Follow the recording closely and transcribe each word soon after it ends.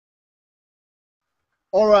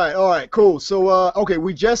All right, cool. So, okay,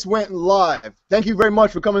 we just went live. Thank you very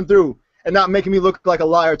much for coming through and not making me look like a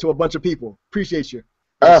liar to a bunch of people. Appreciate you.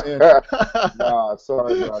 You know what I'm Nah,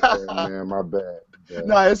 sorry about that, saying? man. My bad. Bad.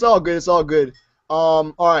 No, it's all good. It's all good.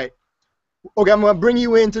 All right. Okay, I'm gonna bring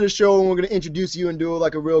you into the show and we're gonna introduce you and do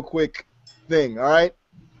like a real quick thing. All right.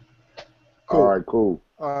 All Cool. right, cool.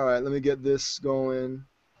 All right. Let me get this going.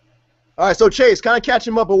 All right. So Chase, kind of catch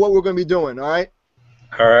him up on what we're gonna be doing. All right.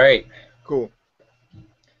 All right. Cool.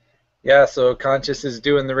 Yeah, so Conscious is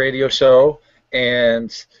doing the radio show,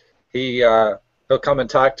 and he'll come and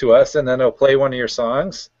talk to us, and then he'll play one of your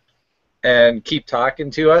songs and keep talking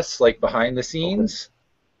to us, like behind the scenes.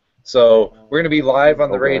 So we're going to be live on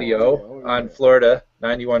the radio on Florida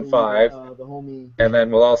 91.5, The homie and then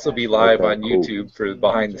we'll also be live Okay, on cool. YouTube for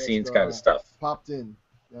behind the scenes kind of stuff. popped in.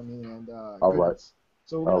 I mean, and All right. goodness.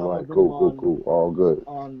 So we're All gonna right, bring cool, him cool, on cool. All good.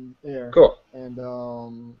 on air. Cool. And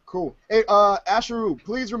cool. Hey, Asheru,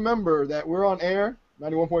 please remember that we're on air,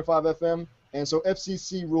 91.5 FM, and so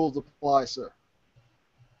FCC rules apply, sir.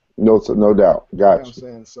 No, no doubt. You know what I'm Got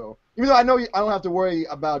saying? So even though I know I don't have to worry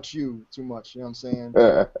about you too much, you know what I'm saying? you. You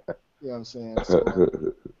know what I'm saying? So,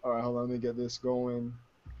 all right, hold on, let me get this going.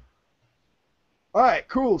 All right,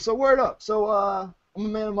 cool. So word up. So I'm a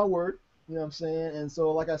man of my word, you know what I'm saying? And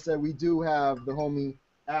so like I said, we do have the homie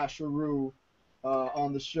Asheru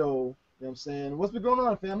on the show, you know what I'm saying? What's been going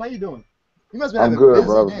on, fam? How you doing? You must have I'm been having a good, busy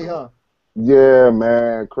brother. day, huh? Yeah,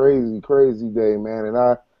 man. Crazy, crazy day, man. And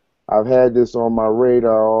I've had this on my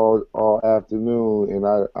radar all afternoon, and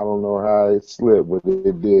I don't know how it slipped, but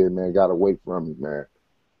it did, man. Got away from me, man.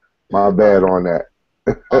 My bad on that.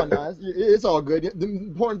 Oh, no, it's all good. The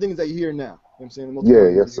important thing is that you're here now. You know what I'm saying? The most Yeah,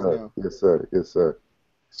 important yes, thing is you're sir. here now. Yes, sir. Yes, sir.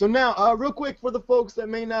 So now, real quick for the folks that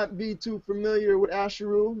may not be too familiar with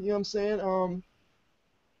Asheru, you know what I'm saying?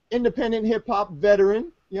 Independent hip hop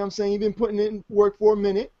veteran, you know what I'm saying? You've been putting in work for a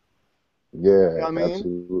minute. You know Yeah, what I mean?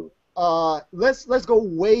 absolutely. Let's go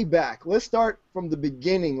way back. Let's start from the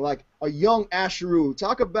beginning, like a young Asheru.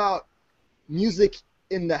 Talk about music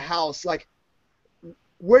in the house. Like,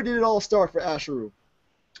 where did it all start for Asheru?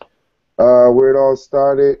 Where it all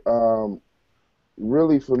started,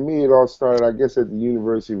 really for me, it all started, I guess, at the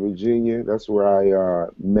University of Virginia. That's where I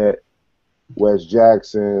met Wes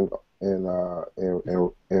Jackson and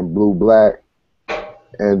Blue Black.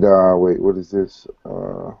 And wait, what is this?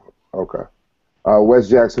 Okay. Wes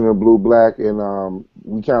Jackson and Blue Black, and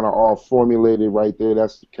we kind of all formulated right there.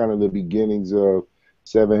 That's kind of the beginnings of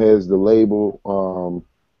Seven Heads, the label.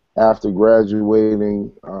 After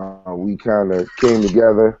graduating, we kind of came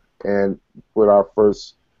together and put our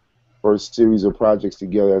first series of projects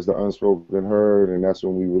together as the Unspoken Heard, and that's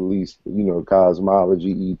when we released,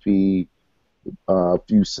 Cosmology EP, a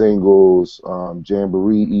few singles,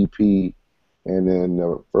 Jamboree EP, and then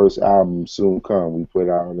the first album, Soon Come, we put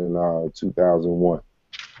out in 2001.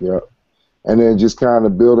 Yep. And then just kind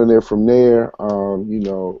of building it from there.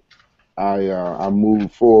 I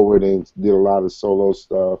moved forward and did a lot of solo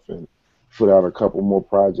stuff and put out a couple more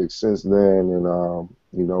projects since then. And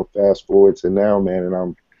fast forward to now, man, and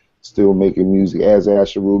I'm still making music as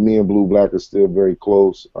Asheru. Me and Blue Black are still very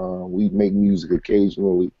close. We make music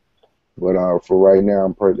occasionally, but for right now,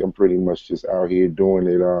 I'm pretty much just out here doing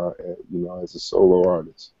it, as a solo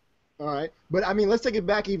artist. All right, but I mean, let's take it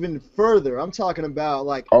back even further. I'm talking about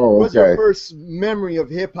like, Oh, what's your okay. first memory of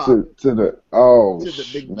hip hop To the oh to the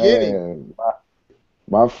beginning? man,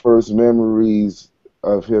 my first memories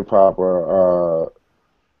of hip hop are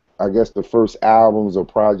I guess the first albums or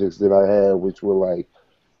projects that I had, which were like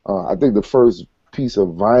I think the first piece of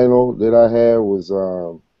vinyl that I had was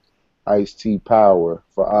Ice-T Power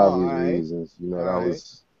for All obvious right, reasons. all right.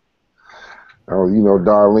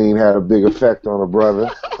 Darlene had a big effect on a brother.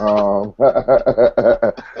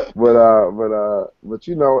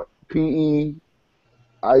 PE,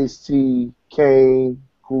 Ice-T, Kane,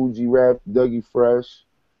 Cool G Rap, Dougie Fresh,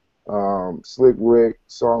 Slick Rick,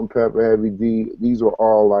 Salt and Pepper, Heavy D. These were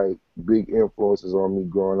all like big influences on me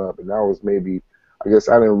growing up, and that was maybe, I guess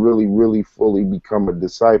I didn't really fully become a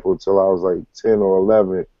disciple till I was like 10 or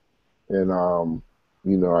 11, and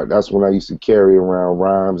that's when I used to carry around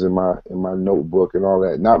rhymes in my notebook and all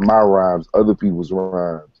that. Not my rhymes, other people's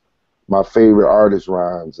rhymes, my favorite artist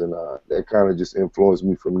rhymes, and that kind of just influenced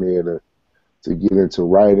me from there to get into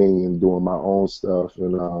writing and doing my own stuff,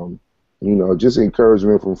 and just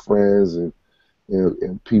encouragement from friends and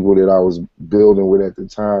people that I was building with at the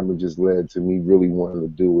time. It just led to me really wanting to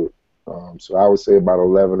do it. So I would say about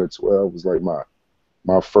 11 or 12 was like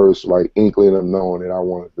my first like inkling of knowing that I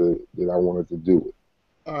wanted to do it.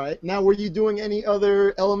 All right. Now, were you doing any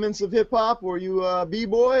other elements of hip hop? Were you a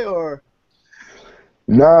b-boy or?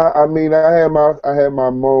 Nah, I mean, I had my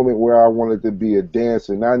moment where I wanted to be a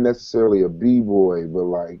dancer, not necessarily a b-boy, but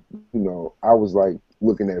like, I was like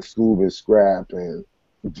looking at Scoob and Scrap and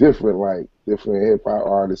different hip hop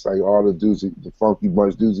artists, like all the dudes, the Funky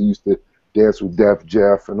Bunch dudes who used to dance with Def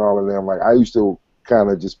Jeff and all of them. Like I used to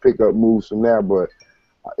kind of just pick up moves from that, but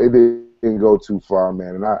it didn't go too far,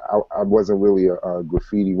 man. And I wasn't really a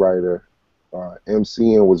graffiti writer.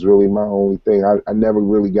 MCing was really my only thing. I never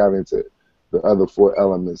really got into the other four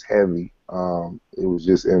elements heavy. It was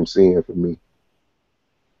just MCing for me.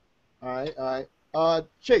 All right, all right.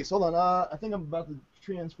 Chase, hold on. I think I'm about to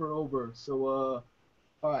transfer over. So,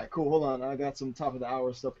 all right, cool. Hold on. I got some top of the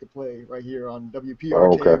hour stuff to play right here on Oh,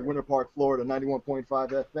 WPRK, okay. Winter Park, Florida, 91.5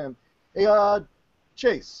 FM. Hey,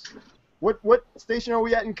 Chase, what station are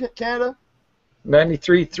we at in Canada?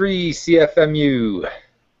 93.3 CFMU.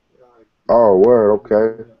 Oh, word.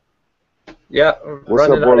 Okay. Yeah, What's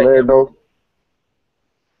running up, out of Orlando?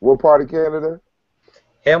 What part of Canada?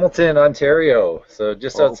 Hamilton, Ontario, so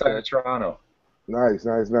just Oh, outside okay. of Toronto. Nice,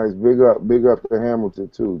 nice, nice. Big up to Hamilton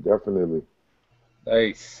too. Definitely.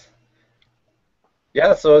 Nice.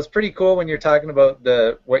 Yeah, so it's pretty cool when you're talking about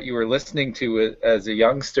what you were listening to as a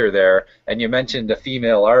youngster there, and you mentioned a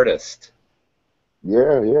female artist.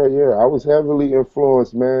 Yeah, yeah, yeah. I was heavily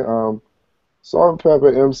influenced, man. Salt and Pepper,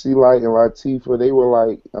 MC Light, and Latifah, they were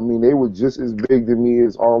like, I mean, they were just as big to me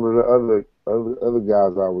as all of the other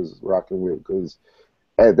guys I was rocking with. Because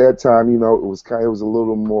at that time, it was a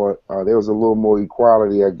little more, there was a little more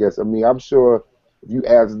equality, I guess. I mean, I'm sure if you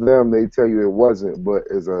ask them, they tell you it wasn't. But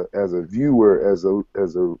as a viewer, as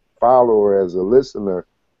a follower, as a listener,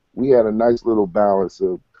 we had a nice little balance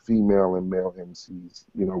of female and male MCs,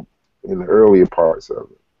 in the earlier parts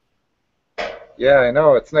of it. Yeah, I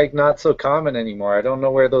know. It's like not so common anymore. I don't know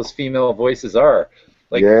where those female voices are.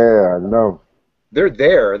 Like Yeah, I know. they're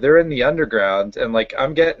there. They're in the underground, and like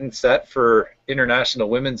I'm getting set for International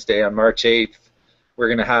Women's Day on March 8th. We're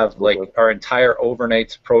gonna have like Okay. our entire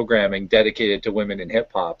overnight programming dedicated to women in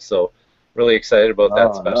hip hop. So really excited about that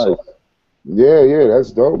Ah, nice. special. Yeah, yeah,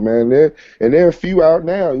 that's dope, man. There are a few out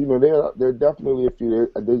now. There are definitely a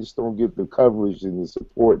few. They just don't get the coverage and the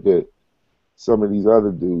support that some of these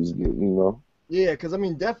other dudes get. Yeah, because I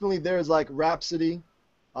mean, definitely there's like Rhapsody,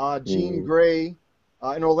 Jean Mm, Grey,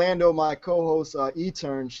 in Orlando, my co-host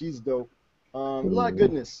E-Turn, she's dope. A lot of mm.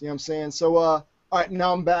 goodness, you know what I'm saying? So, all right,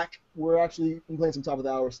 now I'm back. We're actually playing some top of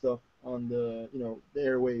the hour stuff on the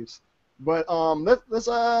airwaves. But let's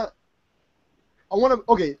I want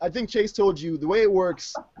to okay. I think Chase told you the way it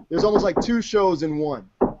works. There's almost like two shows in one,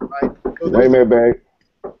 right? So Wait a minute, babe.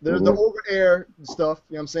 there's the Hmm. over air stuff,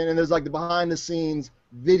 you know what I'm saying? And there's like the behind the scenes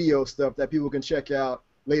video stuff that people can check out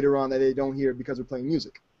later on that they don't hear because we're playing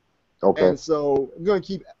music. Okay. And so I'm going to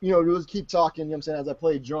keep, we'll just keep talking, you know what I'm saying, as I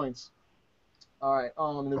play joints. All right,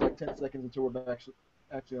 and there's like 10 seconds until we're back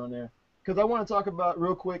actually on there. Because I want to talk about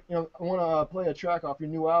real quick, I want to play a track off your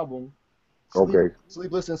new album, Okay.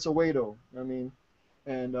 Sleepless in Soweto, you know what I mean?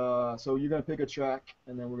 And so you're going to pick a track,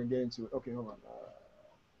 and then we're going to get into it. Okay, hold on.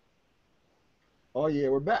 Oh yeah,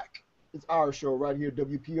 we're back. It's our show right here,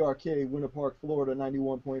 WPRK, Winter Park, Florida,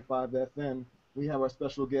 91.5 FM. We have our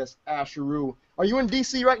special guest, Asheru. Are you in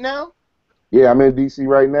DC right now? Yeah, I'm in DC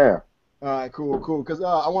right now. All right, cool, cool. Because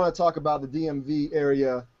I want to talk about the DMV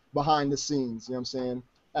area behind the scenes, you know what I'm saying,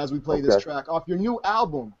 as we play this Okay. track off your new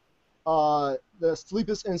album, the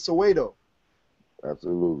Sleepless in Soweto.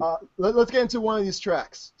 Absolutely. Let's get into one of these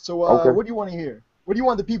tracks. So Okay. what do you want to hear? What do you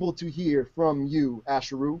want the people to hear from you,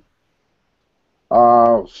 Asheru?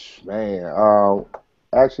 Uh, Man.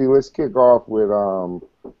 Actually, let's kick off with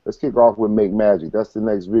Make Magic. That's the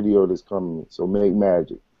next video that's coming. So Make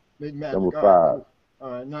Magic, Make number Magic. All right, five. cool.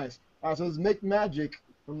 All right, nice. All right, so let's Make Magic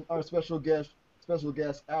from our special guest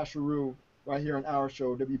Asheru, right here on our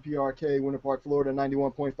show, WPRK, Winter Park, Florida,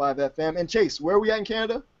 91.5 FM. And Chase, where are we at in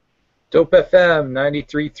Canada? Dope FM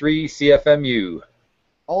 93.3 CFMU.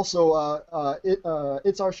 Also,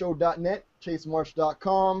 it'sourshow.net,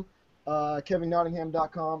 chasemarch.com,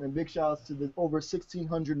 kevinnottingham.com, and big shout outs to the over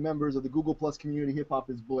 1,600 members of the Google Plus community. Hip Hop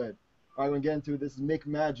is Bled. All right, we're going to get into it. This is Make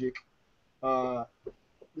Magic.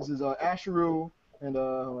 This is Asheru, and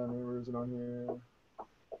hold on, where is it on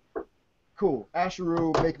here? Cool.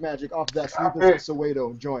 Asheru, Make Magic off that Sleepless in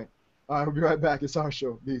Soweto joint. All right, we'll be right back. It's our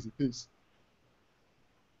show. Easy. Peace.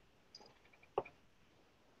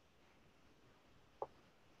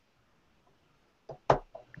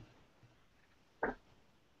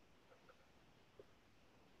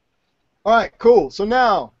 All right, cool. So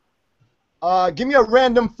now, give me a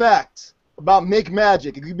random fact about Make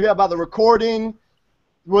Magic. It could be about the recording.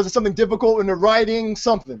 Was it something difficult in the writing?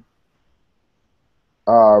 Something.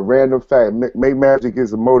 Random fact: Make Magic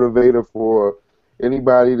is a motivator for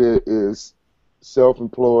anybody that is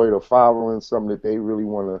self-employed or following something that they really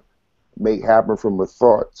want to make happen from a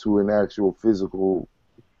thought to an actual physical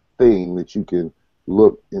thing that you can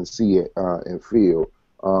look and see it and feel.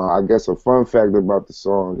 I guess a fun fact about the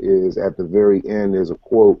song is at the very end there's a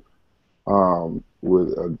quote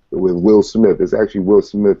with Will Smith. It's actually Will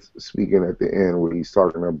Smith speaking at the end where he's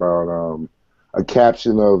talking about a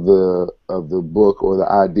caption of the book or the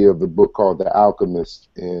idea of the book called The Alchemist,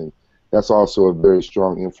 and that's also a very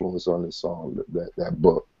strong influence on this song. That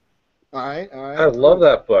book. All right, all I right. love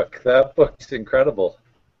that book. That book's incredible.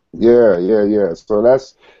 Yeah, yeah, yeah. So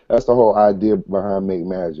that's the whole idea behind Make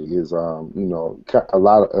Magic is a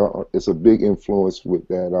lot of it's a big influence with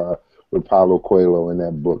that with Paulo Coelho in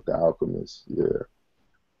that book, The Alchemist. Yeah.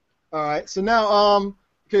 All right. So now,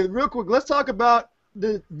 okay, real quick, let's talk about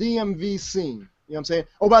the DMV scene. You know what I'm saying?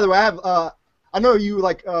 Oh, by the way, I know you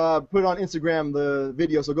like put on Instagram the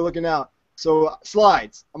video, so go looking out. So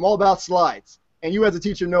slides. I'm all about slides, and you as a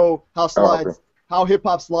teacher know how Oh, okay. how hip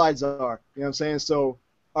hop slides are. You know what I'm saying? So,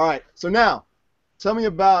 all right. So now, tell me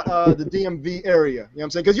about the DMV area. You know what I'm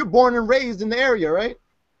saying? Because you're born and raised in the area, right?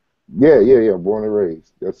 Yeah, yeah, yeah. Born and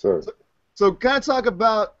raised. Yes, sir. So kind of talk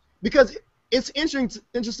about, because it's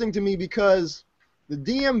interesting to me because the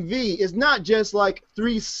DMV is not just like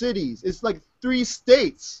 3 cities. It's like 3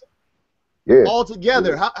 states Yeah. all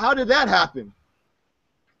together. Yeah. How did that happen?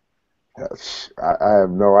 I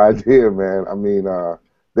have no idea, man. I mean,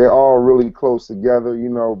 they're all really close together,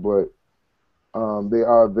 but they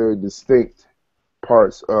are very distinct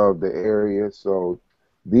parts of the area. So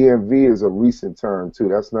DMV is a recent term too.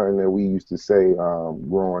 That's nothing that we used to say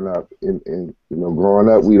growing up. Growing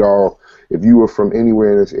up, if you were from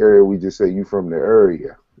anywhere in this area, we just say you from the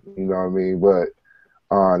area. You know what I mean? But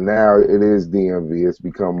now it is DMV. It's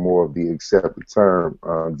become more of the accepted term.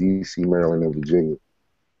 DC, Maryland, and Virginia.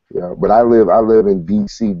 Yeah, but I live in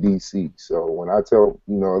DC. So when I tell,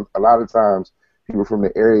 a lot of times people from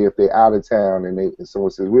the area, if they're out of town and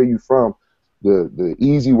someone says, "Where are you from?" The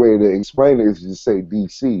easy way to explain it is just say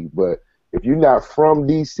DC. But if you're not from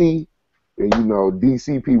DC, and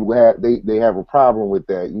DC people they have a problem with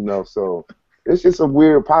that. So it's just a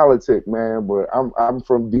weird politic, man. But I'm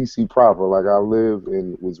from DC proper. Like I live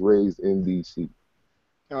and was raised in DC.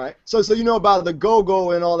 All right. So you know about the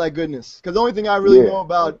go-go and all that goodness. Because the only thing I really Yeah. know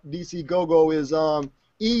about DC go-go is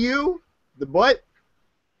EU, the butt,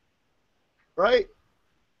 right?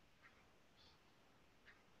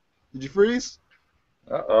 Did you freeze?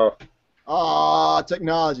 Uh-oh. Ah,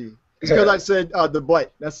 technology. It's because I said the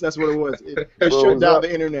butt. That's what it was. It What shut was down up?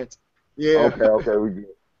 the internet. Yeah. Okay, we good.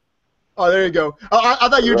 Oh, there you go. I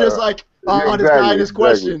thought you were just like Yeah, on this guy and exactly, his exactly.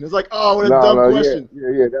 question. It's like, oh, what a No, dumb no, yeah, question. yeah,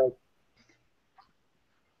 yeah. No.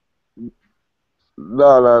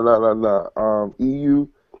 EU,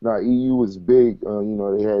 no, EU was big.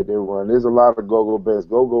 They had their run. There's a lot of go-go bands.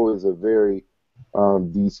 Go-go is a very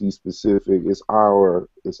DC specific. It's our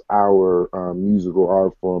musical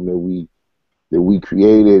art form that we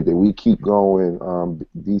created, that we keep going.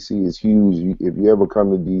 DC is huge. If you ever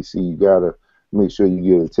come to DC, you gotta make sure you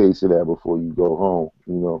get a taste of that before you go home.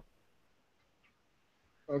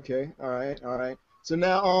 Okay. All right. All right. So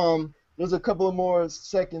now, there's a couple of more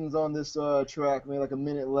seconds on this track, maybe like a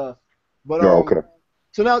minute left. But Oh, okay.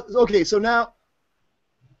 so now, okay. So now,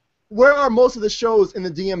 where are most of the shows in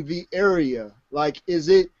the DMV area? Like, is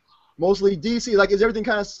it mostly DC? Like, is everything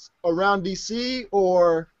kind of around DC,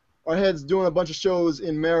 or are heads doing a bunch of shows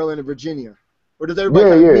in Maryland and Virginia, or does everybody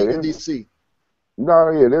Yeah, kind of yeah. meet in DC?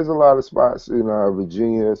 No, yeah, there's a lot of spots in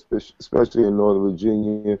Virginia, especially in Northern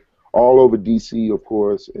Virginia, all over DC, of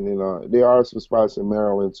course, and then there are some spots in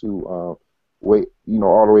Maryland too. All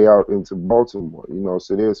the way out into Baltimore.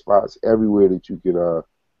 So there's spots everywhere that you could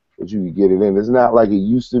get it in. It's not like it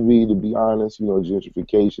used to be, to be honest.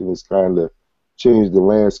 Gentrification has kind of changed the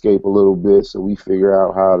landscape a little bit, so we figure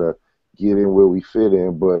out how to get in where we fit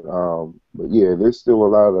in. But yeah, there's still a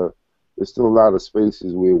lot of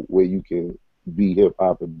spaces where you can be hip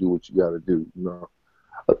hop and do what you got to do.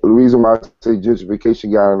 The reason why I say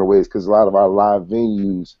gentrification got in the way is because a lot of our live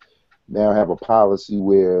venues now have a policy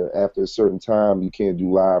where after a certain time you can't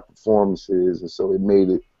do live performances, and so it made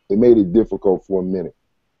it difficult for a minute.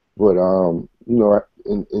 But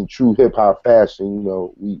in true hip hop fashion,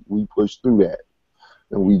 we push through that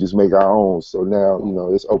and we just make our own. So now,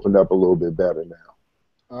 it's opened up a little bit better now.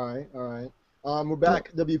 All right, all right. We're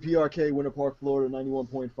back, WPRK, Winter Park, Florida,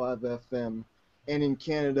 91.5 FM. And in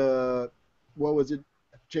Canada, what was it,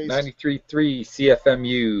 Chase? 93.3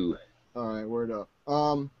 CFMU. All right, word up.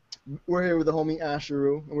 We're here with the homie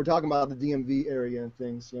Asheru, and we're talking about the DMV area and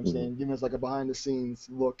things. You know what I'm Mhm. saying? Giving us like a behind the scenes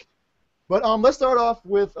look. But let's start off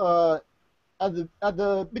with at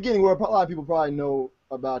the beginning where a lot of people probably know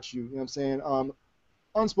about you. You know what I'm saying?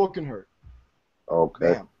 Unspoken Heard.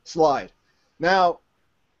 Okay. Bam. Slide. Now,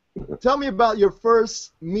 tell me about your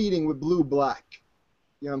first meeting with Blue Black.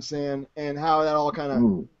 You know what I'm saying? And how that all kind of,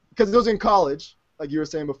 Mm. because it was in college, like you were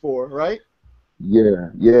saying before, right? Yeah.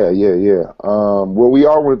 Well, we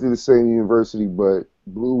all went through the same university, but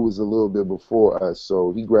Blue was a little bit before us,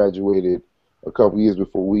 so he graduated a couple years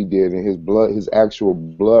before we did, and his actual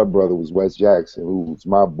blood brother was Wes Jackson, who was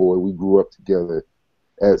my boy. We grew up together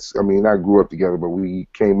I mean, not grew up together, but we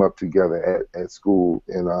came up together at school,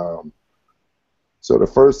 and so the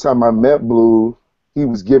first time I met Blue, he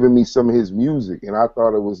was giving me some of his music, and I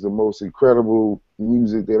thought it was the most incredible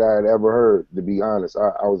music that I had ever heard, to be honest.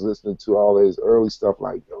 I was listening to all his early stuff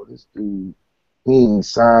like, yo, this dude, he ain't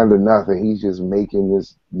signed or nothing. He's just making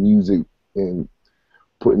this music and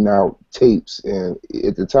putting out tapes. And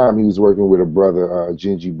at the time, he was working with a brother,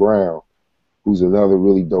 Gingy Brown, who's another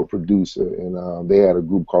really dope producer. And they had a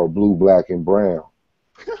group called Blue, Black, and Brown.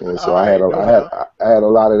 And so All right, no doubt. I had a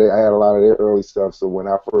lot of their early stuff. So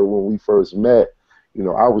when we first met, you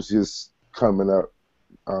know, I was just coming up,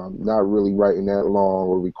 not really writing that long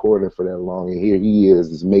or recording for that long, and here he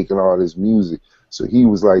is making all this music. So he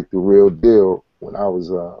was like the real deal when I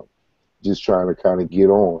was just trying to kind of get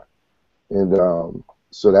on, and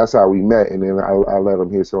so that's how we met. And then I let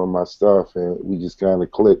him hear some of my stuff, and we just kind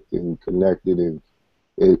of clicked and connected, and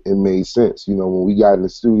it made sense. You know, when we got in the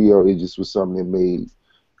studio, it just was something that made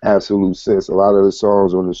absolute sense. A lot of the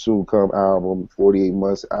songs on the Soon Come album, 48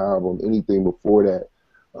 Months album, anything before that,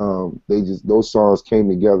 those songs came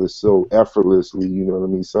together so effortlessly. You know what I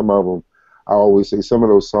mean? Some of them, I always say, some of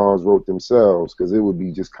those songs wrote themselves because it would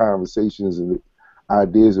be just conversations and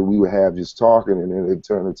ideas that we would have just talking, and then it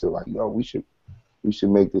turned into like, yo, we should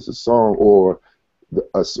make this a song, or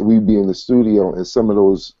we'd be in the studio and some of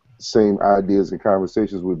those same ideas and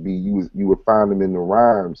conversations would be you would find them in the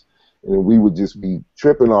rhymes, and we would just be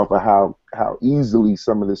tripping off of how easily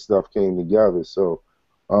some of this stuff came together. So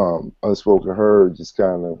Unspoken Heard just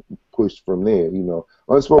kind of pushed from there. You know,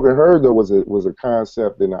 Unspoken Heard though was a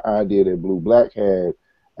concept and an idea that Blue Black had.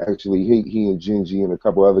 Actually, he and Gingy and a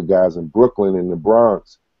couple other guys in Brooklyn and the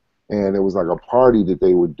Bronx, and it was like a party that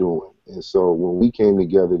they were doing. And so when we came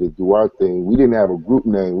together to do our thing, we didn't have a group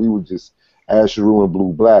name. We were just Asheru and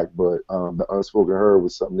Blue Black, but the Unspoken Heard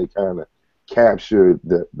was something that kind of captured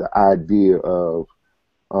the idea of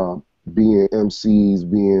being MCs,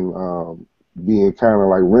 being kind of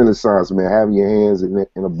like Renaissance man, having your hands in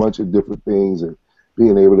a bunch of different things and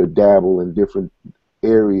being able to dabble in different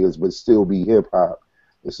areas but still be hip hop.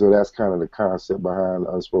 And so that's kind of the concept behind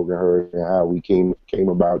Unspoken Heard and how we came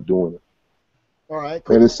about doing it. All right,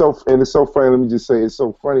 cool. And it's so funny. Let me just say, it's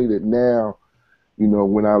so funny that now, you know,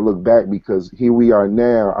 when I look back, because here we are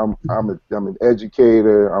now. I'm an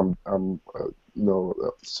educator. I'm you know, a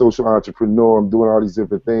social entrepreneur. I'm doing all these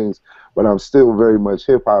different things, but I'm still very much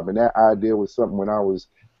hip hop. And that idea was something when I was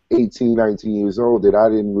 18, 19 years old that I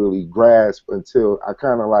didn't really grasp until I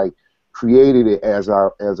kind of like created it as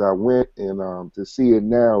I went. And to see it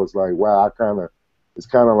now, it's like, wow, it's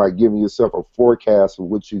kind of like giving yourself a forecast of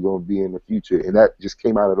what you're going to be in the future. And that just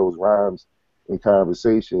came out of those rhymes and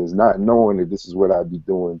conversations, not knowing that this is what I'd be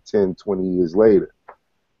doing 10, 20 years later,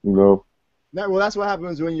 you know? Well, that's what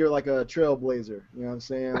happens when you're like a trailblazer. You know what I'm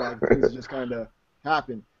saying? Like things just kind of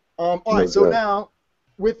happen. All right, so now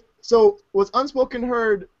was Unspoken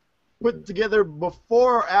Heard put together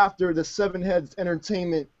before or after the Seven Heads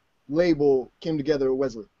Entertainment label came together with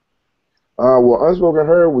Wesley? Well, Unspoken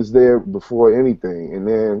Heard was there before anything, and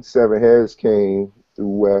then Seven Heads came through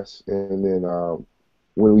West, and then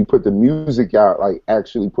when we put the music out, like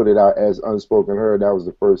actually put it out as Unspoken Heard, that was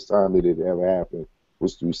the first time that it ever happened,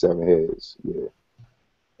 was through Seven Heads. Yeah.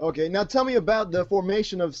 Okay, now tell me about the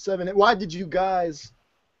formation of Seven Heads. Why did you guys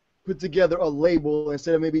put together a label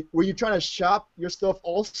instead of were you trying to shop your stuff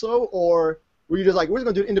also, or were you just like, we're just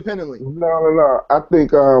going to do it independently? No. I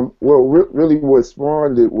think, really what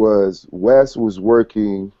spawned it was Wes was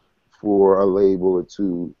working for a label or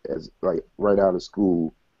two as like right out of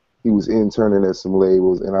school. He was interning at some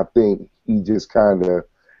labels, and I think he just kind of,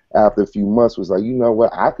 after a few months, was like, you know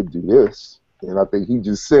what, I could do this. And I think he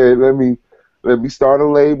just said, let me start a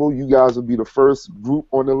label. You guys will be the first group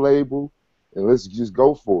on the label, and let's just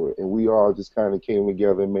go for it. And we all just kind of came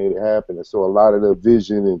together and made it happen. And so a lot of the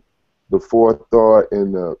vision and the forethought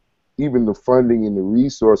and even the funding and the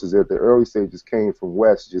resources at the early stages came from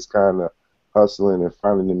West, just kind of hustling and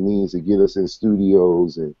finding the means to get us in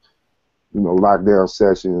studios and lockdown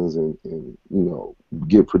sessions and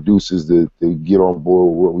get producers to get on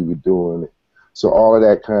board with what we were doing. So all of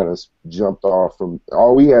that kind of jumped off from,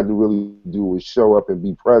 all we had to really do was show up and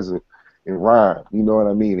be present and rhyme, you know what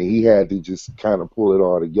I mean? And he had to just kind of pull it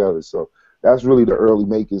all together. So that's really the early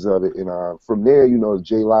makers of it. And from there,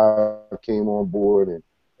 J Live came on board, and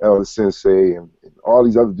Elder Sensei, and all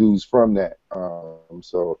these other dudes from that.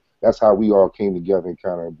 So that's how we all came together and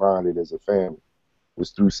kind of bonded as a family. It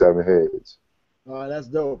was through Seven Heads. All right, that's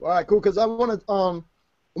dope. All right, cool. Because I'm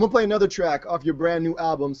gonna play another track off your brand new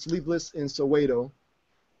album, Sleepless in Soweto,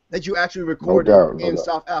 that you actually recorded in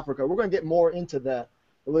South Africa. We're gonna get more into that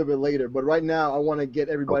a little bit later, but right now I want to get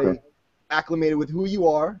everybody acclimated with who you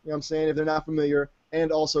are. You know what I'm saying, if they're not familiar,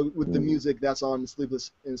 and also with the music that's on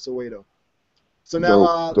Sleepless in Soweto. So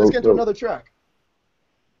now let's get to another track.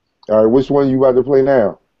 All right, which one you about to play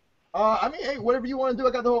now? I mean, hey, whatever you want to do.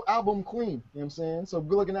 I got the whole album clean. You know what I'm saying? So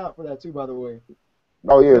be looking out for that too, by the way.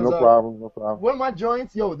 Oh yeah, no problem. One of my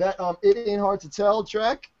joints, yo, that It Ain't Hard to Tell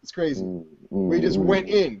track, it's crazy. We just went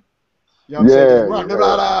in. You know what I'm saying? Just rock, you know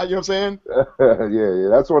what I'm saying? yeah,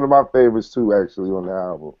 that's one of my favorites too, actually, on the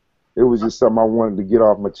album. It was just something I wanted to get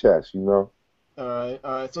off my chest, All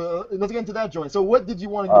right. So let's get into that joint. So what did you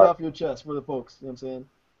want to get off your chest for the folks? You know what I'm saying?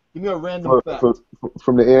 Give me a random fact.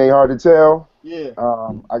 From the It Ain't Hard to Tell? Yeah.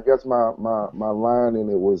 I guess my line in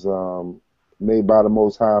it was made by the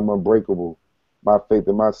Most High, I'm unbreakable. My faith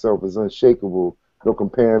in myself is unshakable. Don't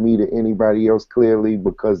compare me to anybody else clearly,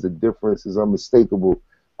 because the difference is unmistakable.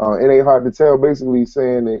 It ain't hard to tell, basically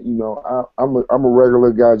saying that, I'm a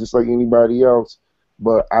regular guy just like anybody else,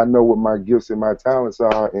 but I know what my gifts and my talents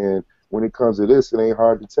are, and when it comes to this, it ain't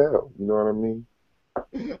hard to tell. You know what I mean?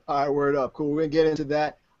 All right, word up. Cool. We're going to get into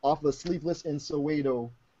that off of Sleepless in Soweto.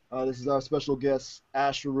 This is our special guest,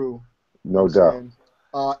 Asheru. No doubt.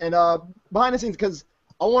 And behind the scenes, because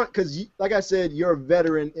like I said, you're a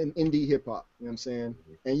veteran in indie hip hop. You know what I'm saying?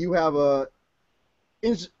 And you have a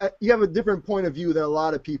different point of view than a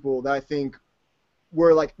lot of people that I think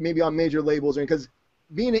were like maybe on major labels, because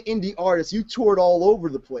being an indie artist, you toured all over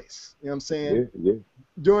the place. You know what I'm saying? Yeah.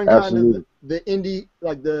 During kind of the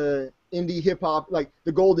indie hip hop, like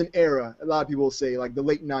the golden era, a lot of people say, like the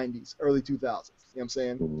late 90s, early 2000s. You know what I'm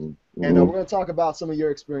saying? Mm-hmm. And we're going to talk about some of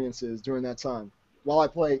your experiences during that time while I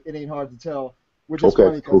play It Ain't Hard to Tell, which is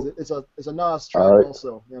funny because it's a Nas track also.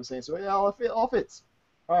 You know what I'm saying? So yeah, all fits.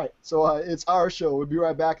 All right, so it's our show. We'll be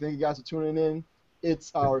right back. Thank you guys for tuning in.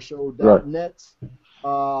 It's our show.net.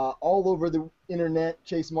 All over the internet,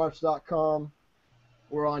 chasemarch.com.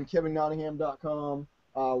 We're on kevinnottingham.com.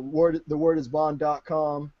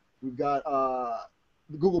 thewordisbond.com. We've got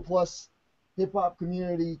the Google Plus hip-hop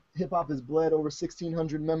community. Hip-hop is Bled, over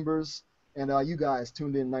 1,600 members. And you guys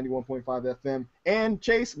tuned in 91.5 FM. And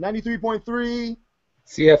Chase, 93.3.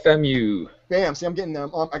 CFMU. Bam. See, I'm getting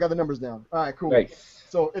them. I got the numbers down. All right, cool. Nice.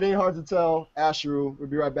 So It Ain't Hard to Tell, Asheru. We'll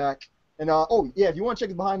be right back. And, if you want to check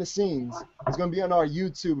the behind the scenes, it's going to be on our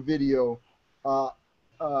YouTube video, on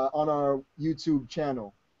our YouTube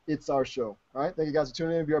channel. It's our show. All right, thank you guys for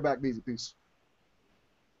tuning in. We'll be right back. Beezy. Peace.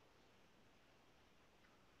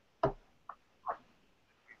 All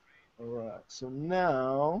right, so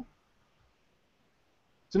now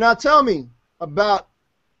tell me about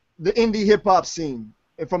the indie hip-hop scene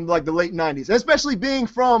from like the late 90s, especially being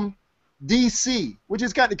from DC, which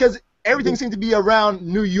is kind of because everything seemed to be around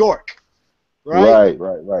New York, right?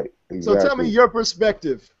 Right. Exactly. So tell me your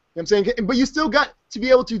perspective. You know what I'm saying? But you still got to be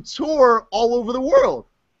able to tour all over the world.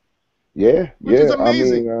 Yeah. Which is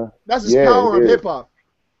amazing. I mean, that's the power of hip-hop.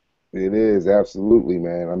 It is, absolutely,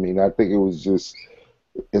 man. I mean, I think it was just,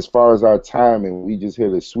 as far as our timing, we just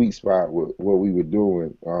hit a sweet spot with what we were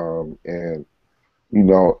doing. And,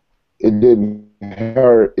 it didn't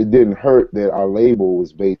hurt that our label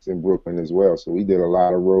was based in Brooklyn as well. So we did a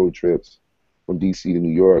lot of road trips from DC to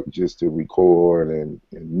New York just to record and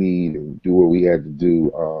meet and do what we had to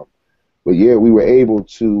do. But yeah, we were able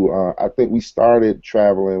to, I think we started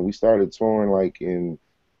traveling, we started touring like in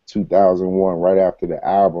 2001, right after the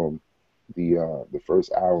album, the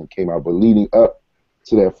first album came out. But leading up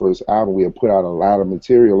to that first album, we had put out a lot of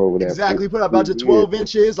material over that. Exactly, put out about 12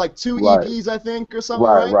 inches, like 2 EPs, I think, or something,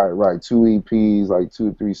 right. 2 EPs, like 2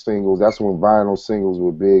 or 3 singles. That's when vinyl singles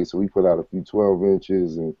were big, so we put out a few 12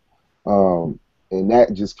 inches, and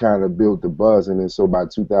that just kind of built the buzz. And then so by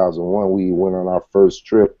 2001, we went on our first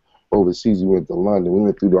trip overseas. We went to London. We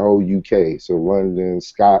went through the whole UK, so London,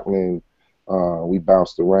 Scotland. We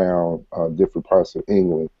bounced around different parts of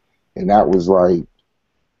England, and that was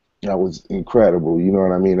incredible. You know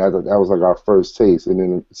what I mean? That was like our first taste. And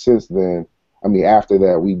then since then, I mean, after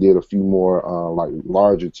that, we did a few more like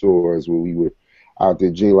larger tours where we would out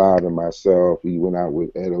there. J Live and myself, we went out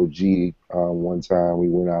with Ed OG one time. We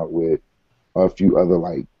went out with a few other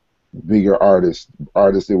like bigger artists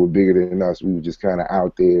that were bigger than us. We were just kind of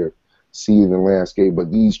out there seeing the landscape.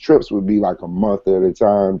 But these trips would be like a month at a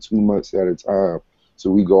time, 2 months at a time. So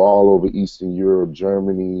we go all over Eastern Europe,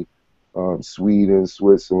 Germany, Sweden,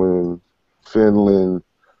 Switzerland, Finland,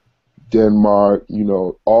 Denmark, you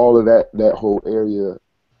know, all of that whole area.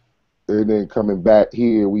 And then coming back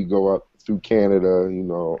here, we go up through Canada, you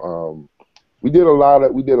know. We did a lot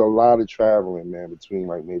of traveling, man, between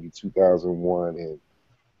like maybe 2001 and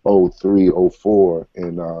 '03, '04,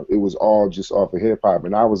 and it was all just off of hip hop.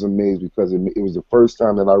 And I was amazed because it was the first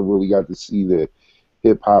time that I really got to see that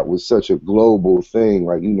hip hop was such a global thing.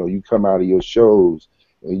 Like, you know, you come out of your shows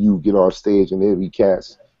and you get off stage and there'd be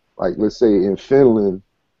cats, like let's say in Finland,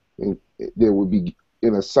 and there would be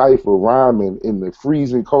in a cipher rhyming in the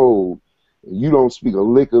freezing cold. You don't speak a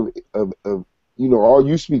lick of you know, all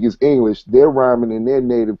you speak is English. They're rhyming in their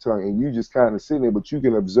native tongue, and you just kind of sitting there, but you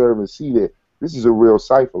can observe and see that this is a real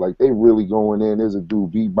cipher. Like, they really going in. There's a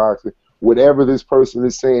dude beatboxing. Whatever this person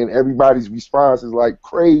is saying, everybody's response is like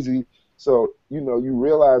crazy. So, you know, you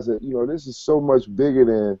realize that, you know, this is so much bigger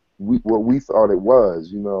than what we thought it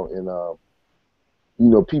was, you know. And, you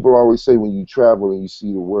know, people always say when you travel and you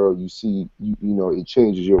see the world, you know, it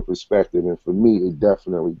changes your perspective. And for me, it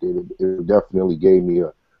definitely did. It definitely gave me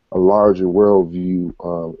a larger worldview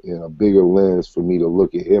and a bigger lens for me to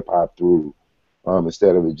look at hip-hop through.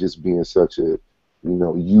 Instead of it just being such a, you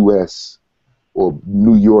know, U.S. or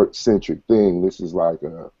New York-centric thing. This is like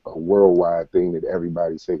a worldwide thing that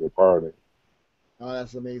everybody's taking part in. Oh,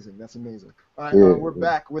 that's amazing. That's amazing. All right, Yeah, we're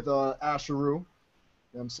back with Asheru. You know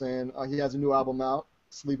what I'm saying? He has a new album out,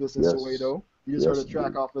 Sleepless in yes, Soweto. You just heard yes, a track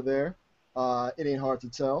indeed. off of there. It Ain't Hard to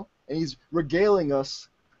Tell. And he's regaling us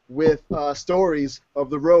with stories of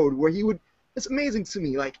the road where he would, it's amazing to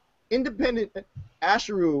me, like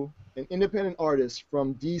Asheru, an independent artist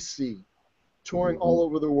from DC, touring Hmm. all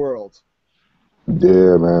over the world.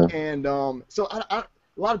 Yeah, man. And so a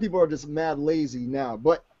lot of people are just mad lazy now,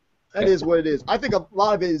 but that is what it is. I think a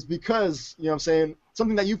lot of it is because, you know what I'm saying,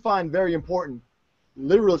 something that you find very important,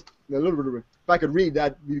 literally, if I could read,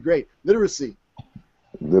 that'd be great, literacy.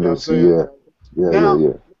 You know what I'm Literacy, saying? yeah. Yeah, yeah, Now,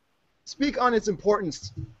 yeah. speak on its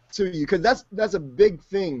importance to you, because that's a big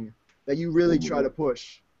thing that you really try to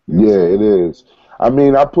push. You know what I'm Yeah, it saying? is. I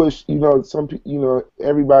mean, I push, you know, you know,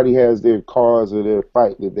 everybody has their cause or their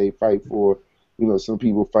fight that they fight for. You know, some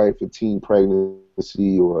people fight for teen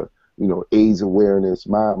pregnancy or, you know, AIDS awareness.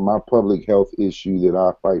 My public health issue that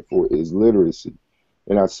I fight for is literacy.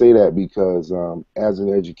 And I say that because as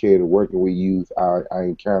an educator working with youth, I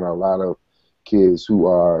encounter a lot of kids who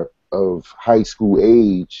are of high school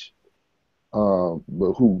age,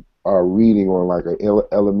 but who are reading on like an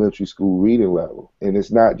elementary school reading level. And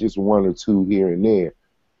it's not just one or two here and there.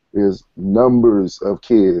 There's numbers of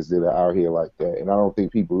kids that are out here like that. And I don't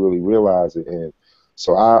think people really realize it. And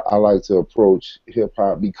so I like to approach hip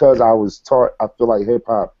hop because I was taught, I feel like hip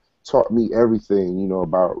hop taught me everything, you know,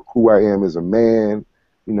 about who I am as a man,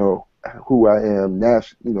 you know, who I am,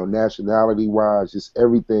 you know, nationality wise, just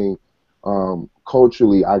everything.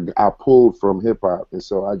 Culturally, I pulled from hip hop. And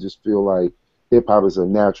so I just feel like hip hop is a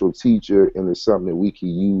natural teacher and it's something that we can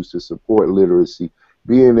use to support literacy.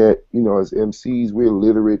 Being that, you know, as MCs, we're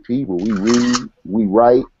literate people. We read, we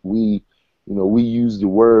write, you know, we use the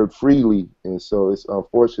word freely. And so it's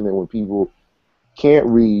unfortunate when people can't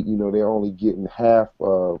read, you know, they're only getting half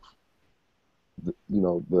of, you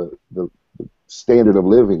know, the standard of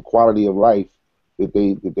living, quality of life that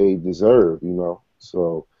they deserve, you know.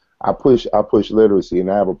 So I push literacy, and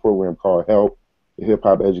I have a program called Help, the Hip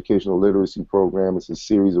Hop Educational Literacy Program. It's a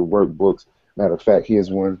series of workbooks. Matter of fact, here's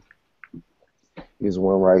one. Here's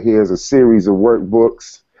one right here. It's a series of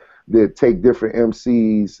workbooks that take different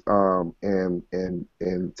MCs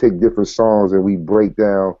and take different songs, and we break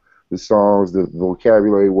down the songs, the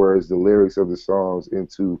vocabulary words, the lyrics of the songs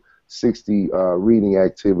into 60 reading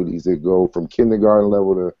activities that go from kindergarten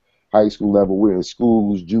level to high school level. We're in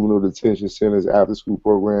schools, juvenile detention centers, after school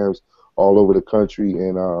programs all over the country.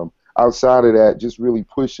 And outside of that, just really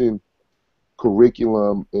pushing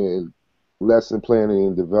curriculum and lesson planning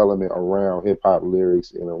and development around hip hop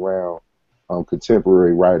lyrics and around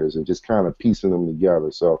contemporary writers and just kind of piecing them together.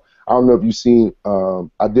 So I don't know if you've seen,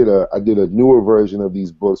 I did a newer version of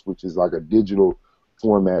these books, which is like a digital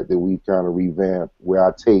format that we've kind of revamped, where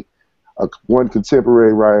I take one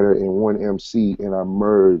contemporary writer and one MC and I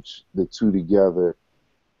merge the two together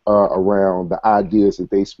around the ideas that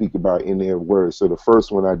they speak about in their words. So the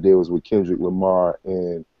first one I did was with Kendrick Lamar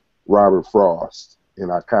and Robert Frost,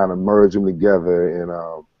 and I kind of merged them together,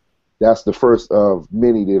 that's the first of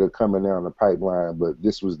many that are coming down the pipeline. But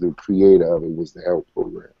this was the creator of it, was the help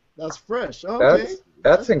program. That's fresh. Okay. That's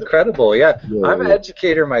That's incredible. Yeah, Yeah, I'm an yeah.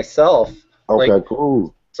 educator myself. Like, Okay,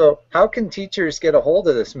 cool. so how can teachers get a hold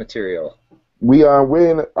of this material?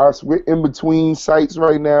 We're in between sites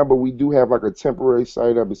right now, but we do have like a temporary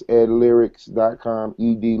site up. It's edlyrics.com,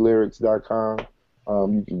 edlyrics.com.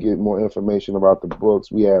 You can get more information about the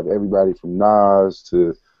books. We have everybody from Nas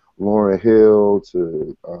to Lauryn Hill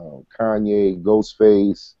to Kanye,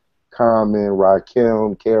 Ghostface, Common,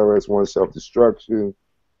 Rakim, KRS-One, Self-Destruction.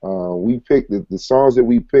 We picked the songs that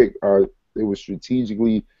we picked they were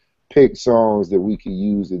strategically picked songs that we could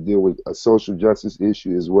use to deal with a social justice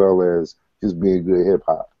issue as well as just being good hip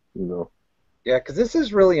hop, you know. Yeah, because this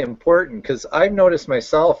is really important because I've noticed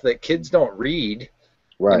myself that kids don't read,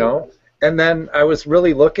 you Right. know, and then I was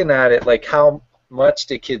really looking at it like how much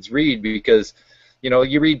do kids read because, you know,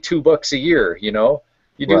 you read 2 books a year, you know,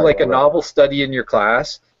 you do like a novel study in your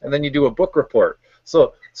class and then you do a book report.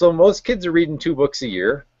 So most kids are reading 2 books a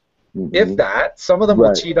year. If that, some of them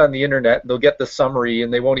will cheat on the internet. They'll get the summary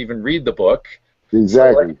and they won't even read the book.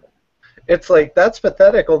 Exactly. So, it's like that's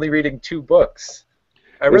pathetic. Only reading 2 books.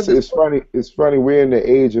 I read this. It's funny. It's funny. We're in the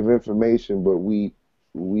age of information, but we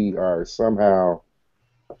are somehow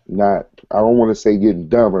not. I don't want to say getting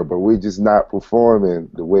dumber, but we're just not performing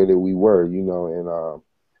the way that we were, you know. And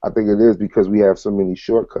I think it is because we have so many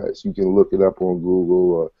shortcuts. You can look it up on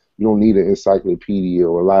Google, or you don't need an encyclopedia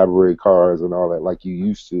or library cards and all that like you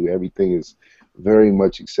used to. Everything is very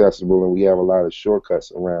much accessible, and we have a lot of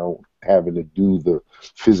shortcuts around having to do the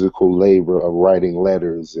physical labor of writing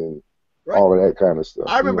letters and all of that kind of stuff.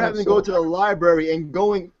 I remember having to go to the library and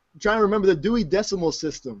trying to remember the Dewey Decimal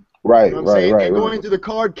System. Right, you know what I'm saying? right. And going to the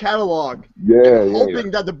card catalog. Yeah, hoping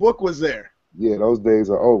that the book was there. Yeah, those days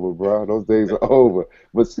are over, bro. Those days are over.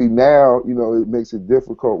 But see, now, you know, it makes it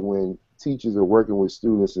difficult when teachers are working with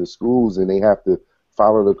students in schools and they have to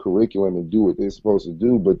follow the curriculum and do what they're supposed to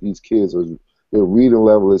do, but these kids their reading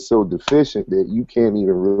level is so deficient that you can't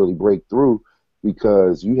even really break through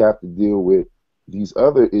because you have to deal with these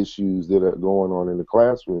other issues that are going on in the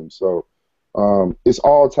classroom. So it's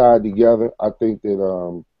all tied together. I think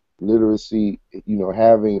that literacy, you know,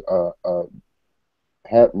 having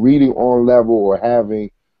reading on level or having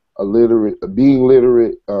being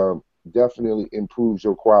literate definitely improves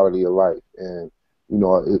your quality of life. And, you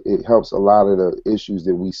know, it helps a lot of the issues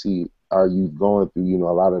that we see our youth going through, you know,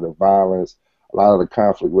 a lot of the violence, a lot of the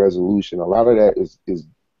conflict resolution, a lot of that is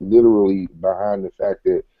literally behind the fact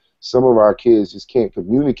that some of our kids just can't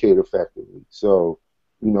communicate effectively. So,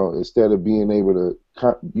 you know, instead of being able to,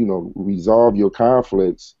 you know, resolve your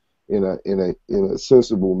conflicts in a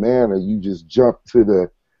sensible manner, you just jump to the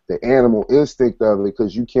animal instinct of it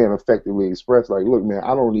because you can't effectively express like, look, man,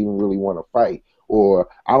 I don't even really want to fight, or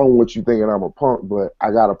I don't want you thinking I'm a punk, but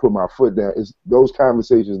I got to put my foot down. Those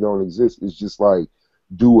conversations don't exist. It's just like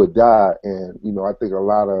do or die. And, you know, I think a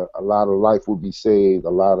lot of life would be saved. A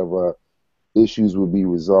lot of issues would be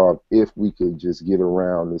resolved if we could just get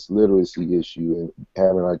around this literacy issue and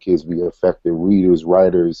having our kids be effective readers,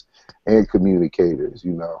 writers, and communicators,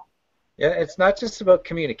 you know. Yeah, it's not just about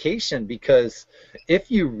communication because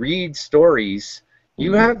if you read stories,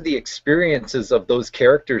 you have the experiences of those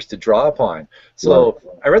characters to draw upon. So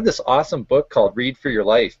I read this awesome book called Read for Your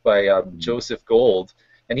Life by Joseph Gold,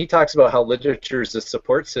 and he talks about how literature is a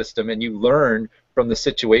support system and you learn from the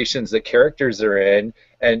situations that characters are in,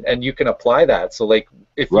 and you can apply that. So like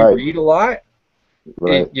if you read a lot,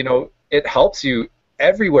 you know, it helps you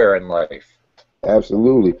everywhere in life.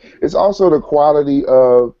 Absolutely. It's also the quality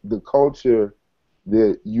of the culture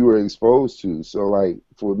that you are exposed to. So like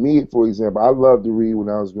for me, for example, I loved to read when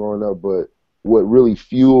I was growing up, but what really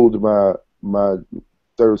fueled my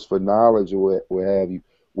thirst for knowledge or what have you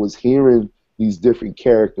was hearing these different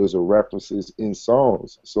characters or references in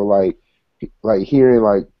songs. So like hearing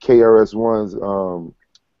like KRS-One's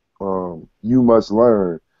You Must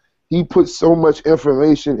Learn. He put so much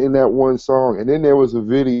information in that one song, and then there was a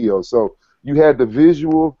video. So you had the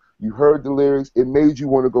visual, you heard the lyrics, it made you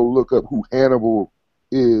want to go look up who Hannibal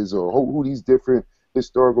is or who these different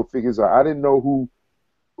historical figures are. I didn't know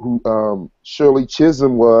who Shirley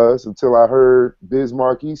Chisholm was until I heard Biz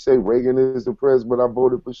Markie say Reagan is the president, but I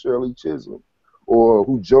voted for Shirley Chisholm. Or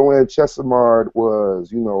who Joanne Chesimard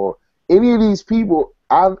was, you know. Any of these people,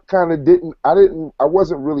 I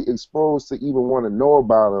wasn't really exposed to even want to know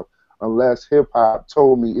about them unless hip-hop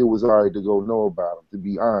told me it was all right to go know about them, to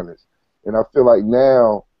be honest. And I feel like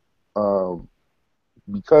now,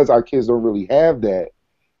 because our kids don't really have that,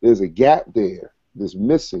 there's a gap there that's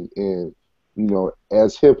missing. And you know,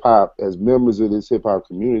 as hip hop, as members of this hip hop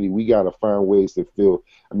community, we got to find ways to fill.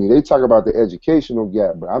 I mean, they talk about the educational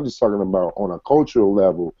gap, but I'm just talking about on a cultural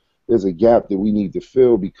level. There's a gap that we need to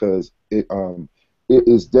fill because it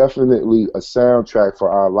is definitely a soundtrack for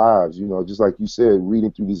our lives. You know, just like you said,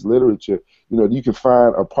 reading through this literature, you know, you can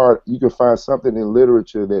find something in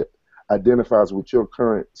literature that identifies with your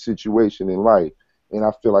current situation in life. And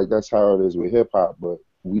I feel like that's how it is with hip hop, but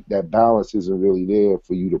that balance isn't really there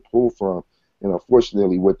for you to pull from. And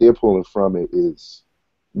unfortunately, what they're pulling from it is,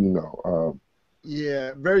 you know,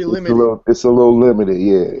 yeah, very limited. It's a little limited.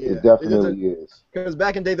 Yeah, Yeah, it definitely is. Because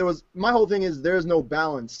back in the day, my whole thing is there's no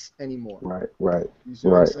balance anymore. Right. You see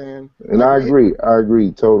what I'm saying? And like I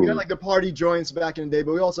agree totally. We had like the party joints back in the day,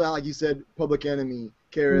 but we also had, like you said, Public Enemy,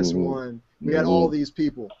 KRS-One. We had all these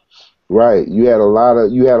people. Right. You had a lot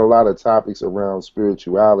of topics around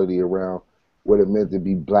spirituality, around what it meant to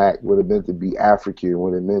be black, what it meant to be African,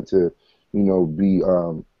 what it meant to, you know, be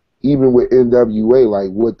even with NWA,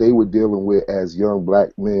 like what they were dealing with as young black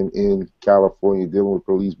men in California, dealing with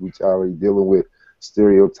police brutality, dealing with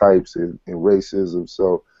stereotypes and racism.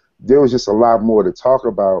 So there was just a lot more to talk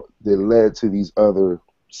about that led to these other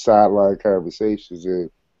sideline conversations.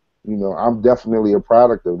 And, you know, I'm definitely a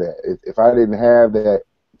product of that. If I didn't have that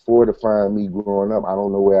fortifying me growing up, I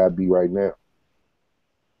don't know where I'd be right now.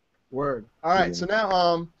 Word. All right. So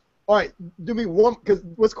now, all right, do me one, because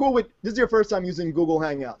what's cool with, this is your first time using Google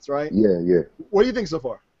Hangouts, right? Yeah. What do you think so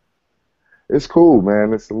far? It's cool,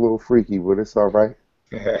 man. It's a little freaky, but it's all right.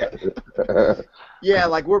 Yeah,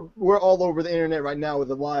 like we're all over the internet right now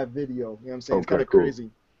with a live video. You know what I'm saying? It's kind of crazy.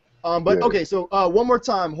 But yeah. Okay, so one more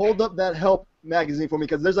time, hold up that Help magazine for me,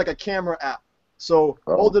 because there's like a camera app. So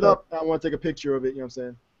hold it up. I want to take a picture of it. You know what I'm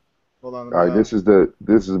saying? Hold on. All right, this is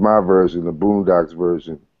my version, the Boondocks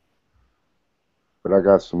version. But I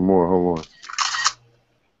got some more. Hold on.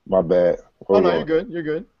 My bad. Hold on. You're good. You're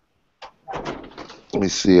good. Let me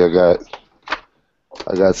see. I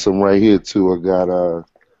got some right here too. I got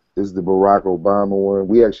this is the Barack Obama one.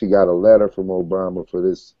 We actually got a letter from Obama for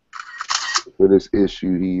this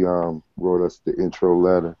issue. He wrote us the intro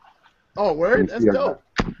letter. Oh, word? That's dope.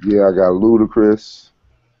 I got Ludacris.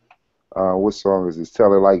 What song is this?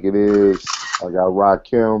 Tell It Like It Is. I got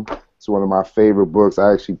Rakim. It's one of my favorite books.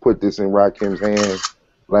 I actually put this in Rakim's hands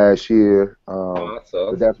last year. Awesome.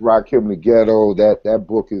 But that's Rakim the Ghetto. That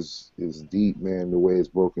book is deep, man. The way it's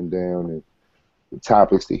broken down and the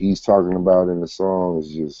topics that he's talking about in the song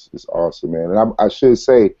is awesome, man. And I should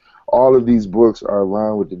say, all of these books are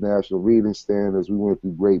aligned with the national reading standards. We went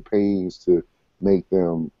through great pains to make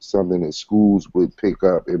them something that schools would pick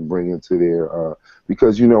up and bring into their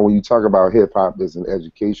because, you know, when you talk about hip-hop as an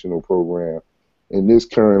educational program, in this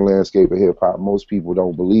current landscape of hip-hop, most people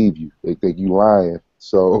don't believe you. They think you lying.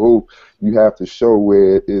 So you have to show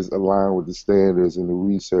where it is aligned with the standards and the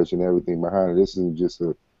research and everything behind it. This isn't just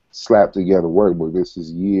a slap-together workbook. This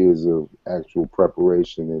is years of actual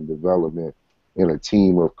preparation and development, and a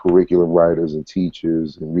team of curriculum writers and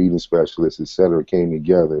teachers and reading specialists, et cetera, came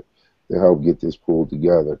together to help get this pulled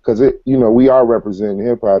together. Because, you know, we are representing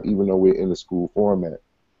hip-hop even though we're in the school format.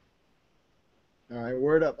 All right,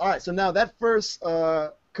 word up. All right, so now that first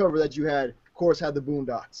cover that you had, of course, had the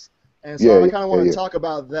Boondocks. And so I kind of want to talk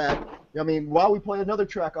about that. I mean, while we play another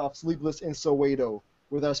track off Sleepless in Soweto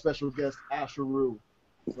with our special guest, Asheru,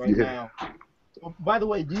 now. Oh, by the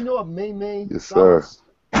way, do you know a May Solace?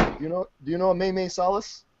 Sir. Do you know a May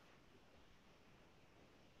Solace?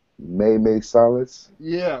 May Solace?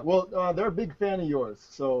 Yeah, well, they're a big fan of yours,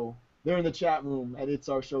 so they're in the chat room at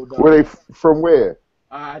it'sourshow.com. Where they from? Where?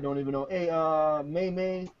 I don't even know. Hey,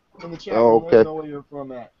 May in the chat room. Okay. Let us know where you're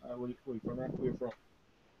from at. Where you from at? Where you're from?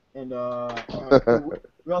 And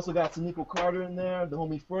we also got Sneeko Carter in there, the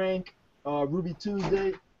homie Frank, Ruby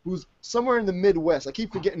Tuesday, who's somewhere in the Midwest. I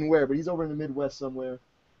keep forgetting where, but he's over in the Midwest somewhere.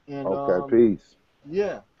 And peace.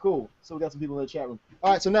 Yeah, cool. So we got some people in the chat room.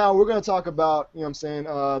 All right, so now we're gonna talk about, you know what I'm saying,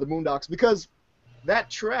 the Boondocks, because that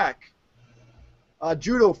track,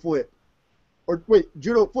 Judo Flip, or wait,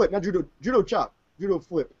 Judo Flip, not Judo Chop. Judo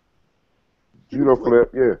Flip. Judo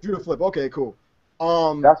Flip, yeah. Judo Flip. Okay, cool.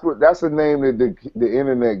 That's a name that the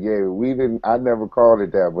internet gave. I never called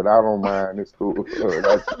it that, but I don't mind. It's cool.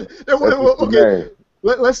 Okay.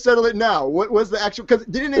 Let's settle it now. What was the actual? Because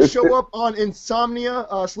didn't it show up on Insomnia,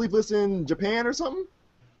 Sleepless in Japan or something?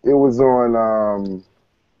 It was on.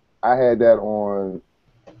 I had that on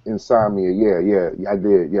Insomnia. Yeah, I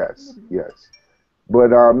did. Yes.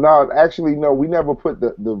 But no, we never put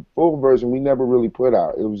the full version. We never really put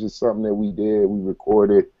out. It was just something that we did. We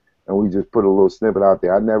recorded and we just put a little snippet out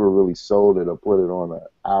there. I never really sold it or put it on an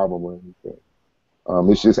album or anything.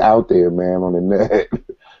 It's just out there, man, on the net.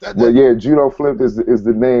 But yeah, Judo Flip is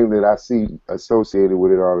the name that I see associated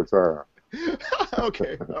with it all the time.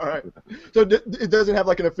 Okay, all right. So it doesn't have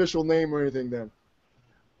like an official name or anything then.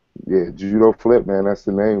 Yeah, Judo Flip, man, that's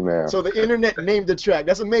the name now. So the internet named the track.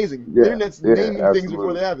 That's amazing. The Yeah, internet's yeah, naming things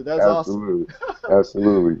before they absolutely, happen. That's awesome. absolutely,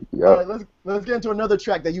 absolutely. All Yep. right, let's get into another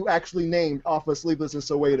track that you actually named off of Sleepless in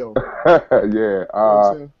Soweto. Yeah. You know what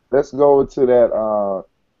I'm saying? Let's go to that.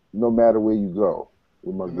 No matter where you go,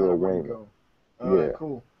 with my No girl matter where you Wayne. go. All Yeah. right,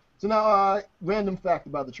 cool. So now, random fact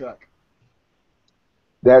about the track.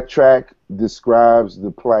 That track describes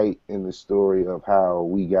the plight and the story of how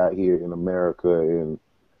we got here in America and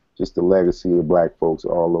just the legacy of black folks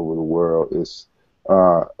all over the world. It's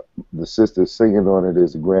uh, the sister singing on it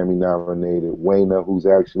is Grammy nominated Wayna, who's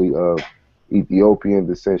actually of Ethiopian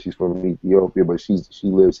descent. She's from Ethiopia, but she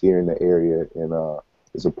lives here in the area and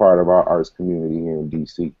is a part of our arts community here in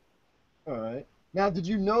DC. All right. Now, did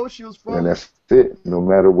you know she was And from? that's it. No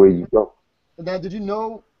matter where you go. Now, did you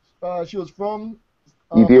know she was from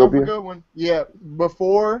Ethiopia? Africa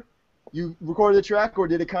before you recorded the track, or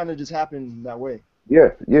did it kind of just happen that way?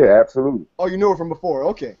 Yeah, yeah, absolutely. Oh, you knew her from before.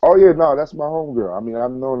 Okay. Oh yeah, no, that's my homegirl. I mean,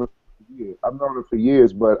 I've known her for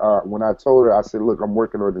years, but when I told her, I said, "Look, I'm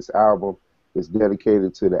working on this album. It's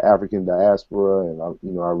dedicated to the African diaspora," and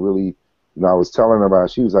I really, I was telling her about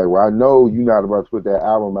it. She was like, "Well, I know you're not about to put that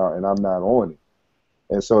album out, and I'm not on it."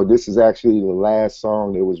 And so this is actually the last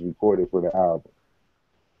song that was recorded for the album.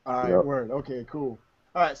 All right, Yep. word. Okay, cool.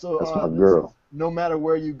 All right, so That's my this girl. is No Matter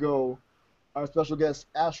Where You Go, our special guest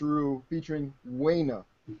Asheru featuring Wayna.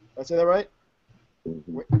 Did I say that right?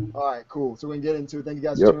 Mhm. All right, cool. So we're gonna get into it. Thank you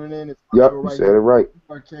guys Yep. for tuning in. It's Yep, Asheru you right said here, it right.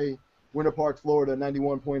 RK, Winter Park, Florida,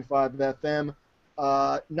 91.5 FM,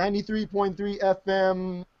 93.3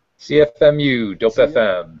 FM. CFMU, Dope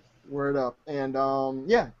FM. Word up. And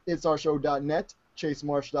yeah, it's our show.net,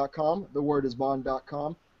 chasemarsh.com,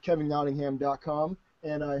 thewordisbond.com, kevinnottingham.com,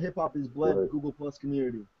 and HIPHOP is Bled Right. Google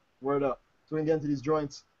Community. Word up. So we can get into these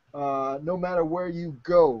joints. No matter where you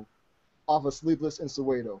go, off of Sleepless in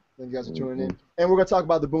Soweto. Thank you guys for tuning in. And we're going to talk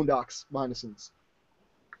about the Boondocks behind the scenes.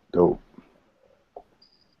 Dope.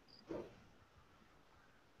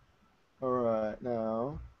 All right,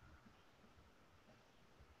 now.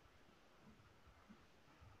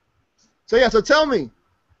 So yeah, so tell me,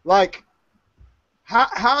 like,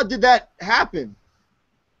 how did that happen?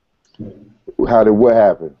 How did what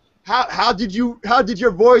happen? How did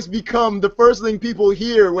your voice become the first thing people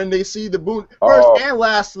hear when they see the first and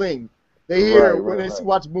last thing they hear when they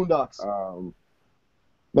watch Boondocks?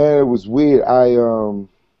 Man, it was weird. I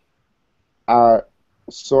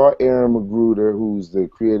saw Aaron Magruder, who's the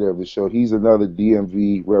creator of the show. He's another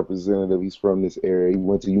DMV representative. He's from this area. He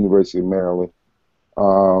went to University of Maryland.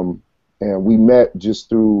 And we met just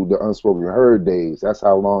through the Unspoken Heard days. That's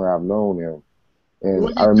how long I've known him.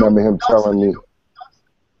 And I remember him telling me,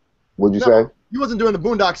 what'd you say? He wasn't doing the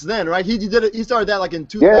Boondocks then, right? He did it. He started that like in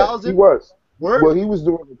 2000. Yeah, he was. Word? Well, he was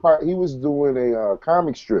doing a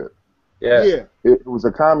comic strip. Yeah. It was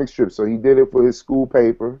a comic strip, so he did it for his school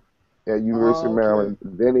paper at University of Maryland.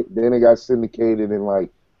 Then it got syndicated in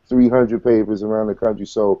like 300 papers around the country.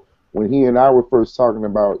 So when he and I were first talking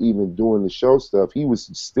about even doing the show stuff, he was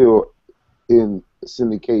still in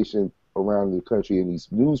syndication around the country in these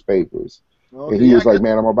newspapers. Okay, and he was like,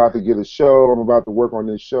 man, I'm about to get a show. I'm about to work on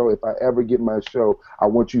this show. If I ever get my show, I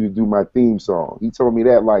want you to do my theme song. He told me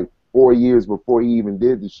that like 4 years before he even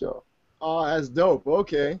did the show. Oh, that's dope.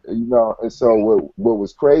 Okay. You know, and so what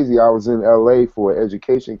was crazy, I was in LA for an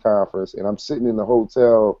education conference, and I'm sitting in the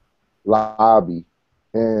hotel lobby,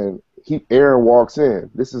 and Aaron walks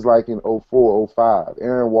in. This is like in 04, 05.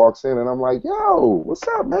 Aaron walks in, and I'm like, yo, what's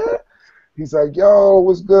up, man? He's like, yo,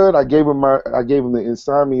 what's good? I gave him the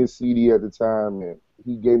Insomnia CD at the time, and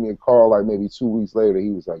he gave me a call like maybe 2 weeks later.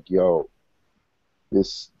 He was like, yo,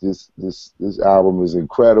 this album is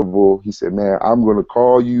incredible. He said, man, I'm gonna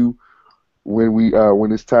call you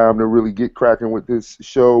when it's time to really get cracking with this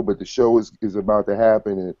show, but the show is about to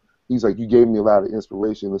happen. And he's like, you gave me a lot of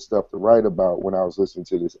inspiration and stuff to write about when I was listening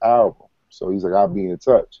to this album. So he's like, I'll be in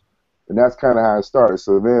touch. And that's kind of how it started.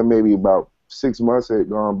 So then maybe about 6 months had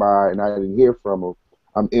gone by and I didn't hear from him.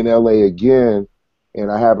 I'm in LA again,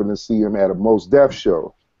 and I happened to see him at a Mos Def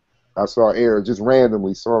show. I saw Aaron, just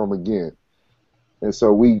randomly saw him again. And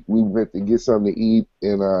so we went to get something to eat,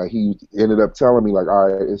 and he ended up telling me, like,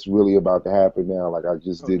 all right, it's really about to happen now. Like, I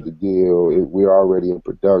just did the deal. We're already in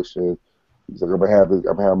production. He's like, I'm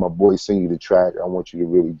gonna have my boy sing you the track. I want you to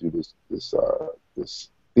really do this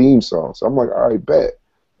theme song. So I'm like, all right, bet.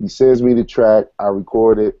 He sends me the track. I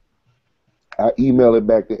record it. I email it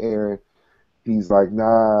back to Aaron. He's like,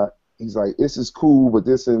 nah. he's like, this is cool, but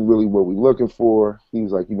this isn't really what we're looking for. He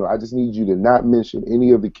was like, you know, I just need you to not mention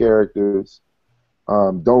any of the characters.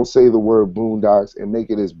 Don't say the word Boondocks, and make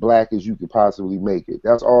it as black as you could possibly make it.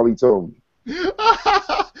 That's all he told me.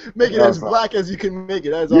 Make it as black as you can make it.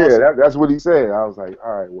 That's yeah, awesome. that's what he said. I was like,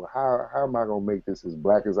 all right, well, how am I gonna make this as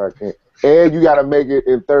black as I can? And you got to make it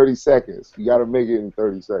in 30 seconds. You got to make it in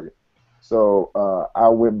 30 seconds. So I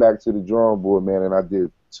went back to the drawing board, man, and I did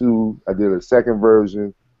a second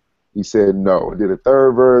version. He said no. I did a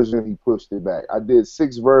third version. He pushed it back. I did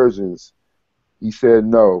 6 versions. He said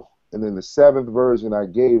no. And then the 7th version I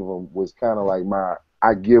gave him was kind of like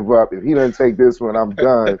I give up. If he doesn't take this one, I'm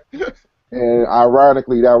done. And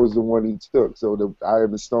ironically, that was the one he took. So I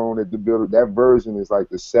Am the Stone at the Builder, that version is like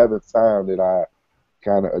the 7th time that I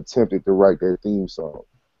kind of attempted to write that theme song.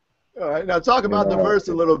 All right, now talk about the verse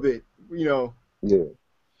a little bit. You know. Yeah.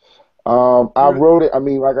 I wrote it, I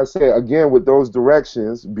mean, like I said, again, with those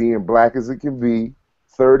directions, being black as it can be,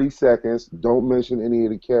 30 seconds, don't mention any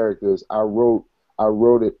of the characters. I wrote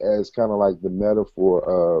it as kind of like the metaphor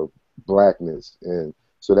of blackness. And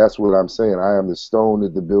so that's what I'm saying. I am the stone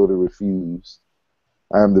that the builder refused.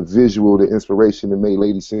 I am the visual, the inspiration that made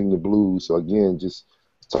ladies sing the blues. So again, just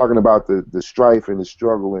talking about the strife and the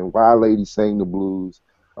struggle and why ladies sang the blues.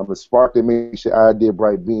 I'm the spark that makes your idea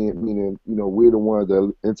bright, meaning, you know, we're the ones,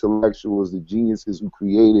 the intellectuals, the geniuses who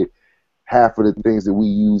created half of the things that we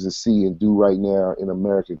use and see and do right now in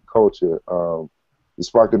American culture. The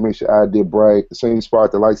spark that makes your idea bright, the same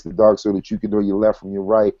spark that lights the dark so that you can know your left from your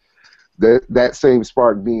right. That same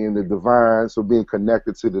spark being the divine, so being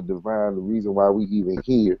connected to the divine, the reason why we even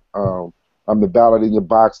here. I'm the ballad in your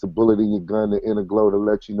box, the bullet in your gun, the inner glow to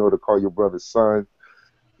let you know to call your brother son.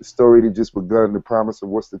 The story that just begun, the promise of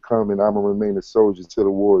what's to come, and I'm going to remain a soldier till the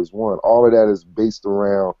war is won. All of that is based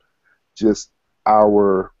around just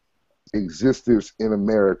our existence in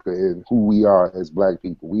America and who we are as black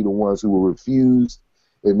people. We the ones who were refused,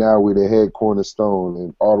 and now we're the head cornerstone,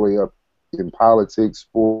 and all the way up in politics,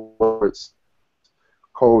 sports,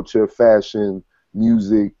 culture, fashion,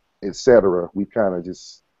 music, etc. We kind of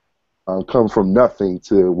just come from nothing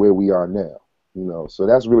to where we are now. You know, so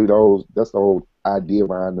that's really the whole idea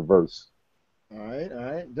behind the verse. All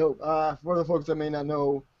right, dope. For the folks that may not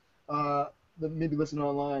know, that maybe listen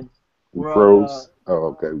online, we're Froze.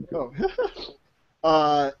 on. Okay.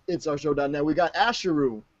 It's our show.net. We got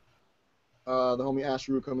Asheru, the homie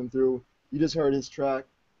Asheru coming through. You just heard his track.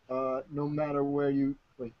 No matter where you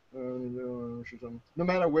no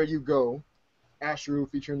matter where you go, Asheru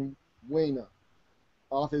featuring Wayna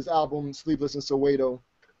off his album Sleepless in Soweto.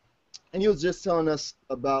 And he was just telling us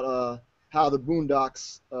about how the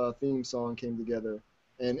Boondocks theme song came together,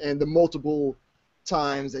 and the multiple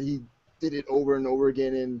times that he did it over and over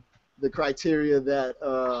again, and the criteria that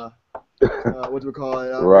what do we call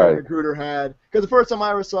it? Right. Recruiter had. Because the first time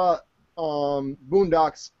I ever saw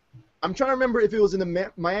Boondocks, I'm trying to remember if it was in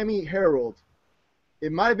the Miami Herald.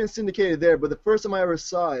 It might have been syndicated there, but the first time I ever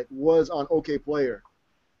saw it was on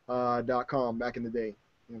OKPlayer.com back in the day. You know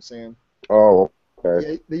what I'm saying? Oh,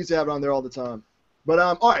 okay. Yeah, they used to have it on there all the time. But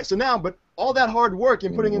all right, so now, but all that hard work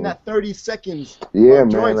and putting in that 30 seconds. Yeah,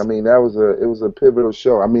 man. I mean, it was a pivotal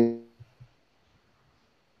show. I mean,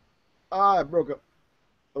 I broke up.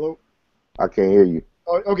 Hello. I can't hear you.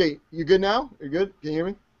 Oh, okay, you good now? You good? Can you hear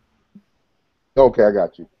me? Okay, I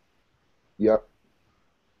got you. Yep.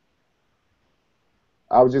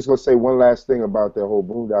 I was just gonna say one last thing about that whole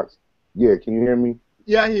Boondocks. Yeah, can you hear me?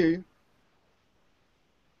 Yeah, I hear you.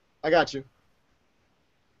 I got you.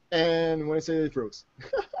 And when I say it froze.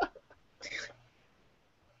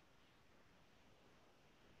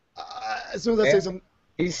 As soon as I say something.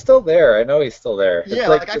 He's still there. I know he's still there. Yeah, it's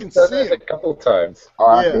like I can see it him. a couple times. Oh,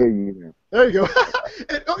 I Yeah. can hear you now. There you go.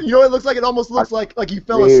 You know, it looks like it almost looks like you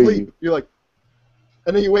fell hear asleep. you. You're like,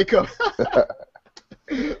 and then you wake up. All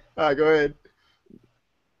right, go ahead.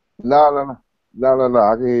 No.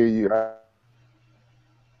 I can hear you.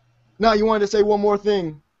 Now you wanted to say one more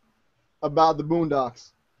thing about the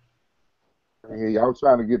Boondocks. I can hear you. I was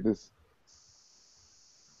trying to get this.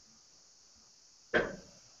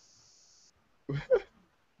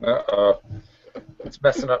 Uh-oh. It's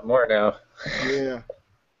messing up more now. Yeah.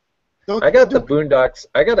 I got the Boondocks.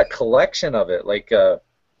 I got a collection of it, like a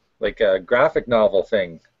graphic novel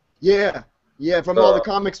thing. Yeah. From all the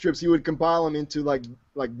comic strips, you would compile them into like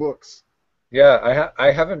books. Yeah,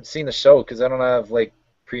 I haven't seen the show because I don't have like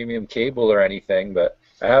premium cable or anything, but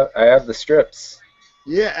I have the strips.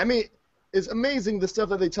 Yeah, I mean, it's amazing the stuff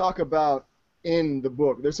that they talk about in the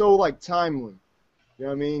book. They're so like timely. You know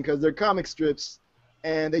what I mean? Because they're comic strips,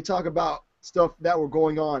 and they talk about stuff that were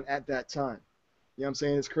going on at that time. You know what I'm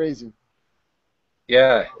saying? It's crazy.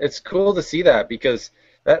 Yeah, it's cool to see that because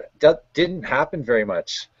that didn't happen very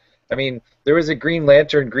much. I mean, there was a Green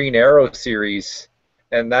Lantern, Green Arrow series,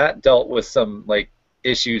 and that dealt with some like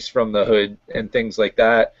issues from the hood and things like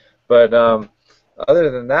that. But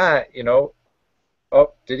other than that,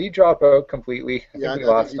 oh, did he drop out completely? I Yeah, think we I think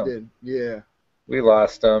lost you him. did. Yeah. We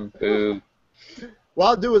lost him. Boo. What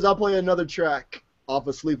I'll do is I'll play another track off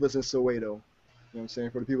of Sleepless in Soweto. You know what I'm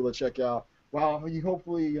saying? For the people to check out. Wow, you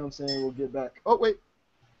hopefully, you know what I'm saying, we'll get back. Oh, wait.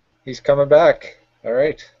 He's coming back. All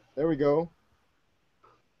right. There we go.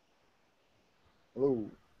 Hello.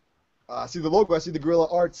 I see the logo. I see the Guerilla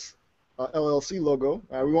Arts LLC logo.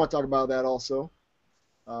 We want to talk about that also.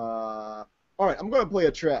 All right, I'm going to play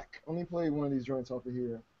a track. Let me play one of these joints off of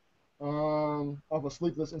here. Off of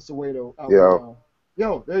Sleepless in Soweto. Yo.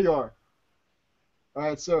 Yo, there you are. All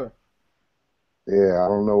right, sir. Yeah, I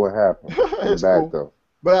don't know what happened. I'm It's back cool. though.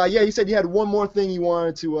 But yeah, you said you had one more thing you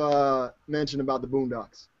wanted to mention about the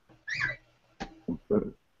Boondocks.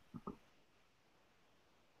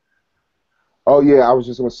 Oh yeah, I was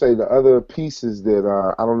just gonna say the other pieces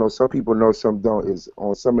that I don't know, some people know, some don't, is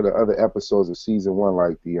on some of the other episodes of season one,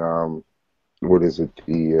 like the what is it,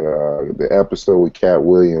 the episode with Cat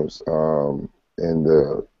Williams, and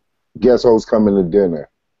the guest host coming to dinner.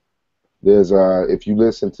 There's if you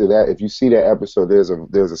listen to that, if you see that episode, there's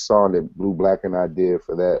a song that Blue Black and I did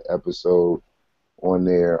for that episode on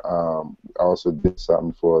there. I also did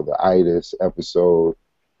something for the Itis episode,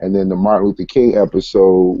 and then the Martin Luther King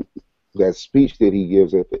episode. That speech that he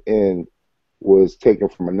gives at the end was taken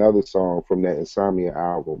from another song from that Insomnia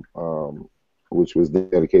album, which was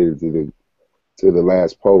dedicated to the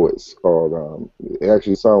last poets. Called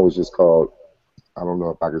actually, the song was just called, I don't know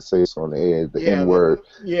if I can say this on the air, the N word.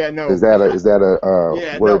 Yeah, no. Is that a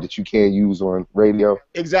Yeah, word no. that you can't use on radio?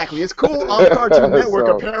 Exactly. It's cool on Cartoon Network.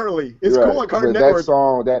 So, apparently, it's right. cool on Cartoon But Network. that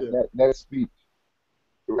song, that speech,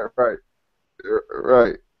 right.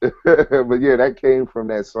 But yeah, that came from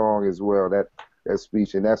that song as well. That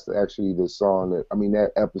speech, and that's actually the song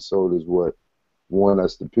that episode is what won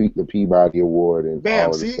us the Peabody Award and Bam,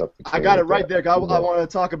 all of the see, stuff. I got it right there. I want to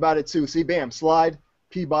talk about it too. See, bam, slide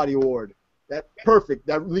Peabody Award. That perfect.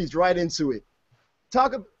 That leads right into it.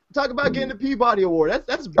 Talk about getting the Peabody Award.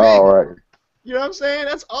 That's big. All right. You know what I'm saying?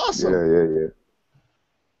 That's awesome. Yeah.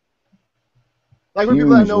 Like when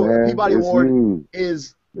people that know man. Peabody It's Award huge.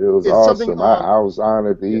 is. It was It's awesome. something, I was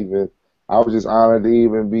honored to even. I was just honored to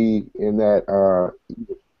even be in that.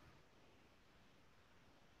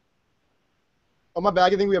 Oh my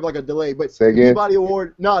bad. I think we have like a delay, but Say the again? Peabody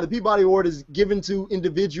Award. No, the Peabody Award is given to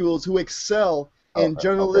individuals who excel in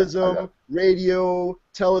journalism, radio,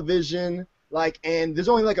 television. And there's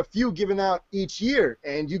only like a few given out each year,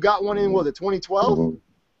 and you got one in 2012? Mm-hmm.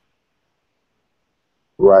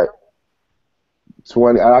 Right.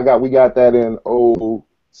 We got that in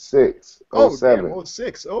 06, 07. Damn,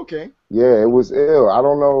 06. Okay. Yeah, it was ill. I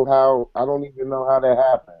don't even know how that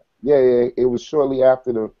happened. Yeah, it was shortly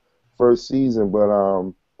after the first season, but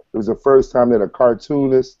it was the first time that a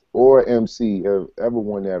cartoonist or MC have ever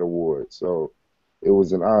won that award. So it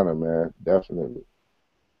was an honor, man. Definitely.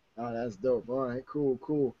 Oh, that's dope. All right,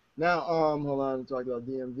 cool. Now, hold on, talk about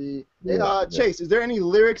DMV. Yeah, Chase, is there any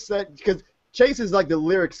lyrics because Chase is like the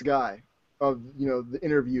lyrics guy of the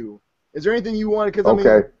interview. Is there anything you wanted?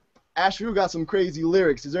 Because Asheru got some crazy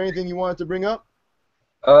lyrics. Is there anything you wanted to bring up?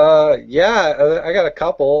 Yeah, I got a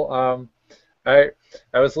couple. I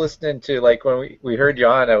was listening to like when we heard you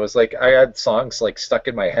on. I was like, I had songs like stuck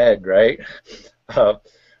in my head, right?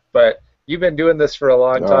 But you've been doing this for a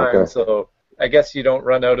long time, so I guess you don't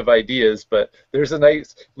run out of ideas. But there's a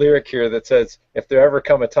nice lyric here that says, "If there ever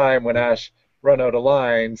come a time when Ash run out of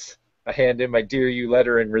lines, I hand in my dear you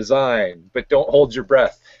letter and resign, but don't hold your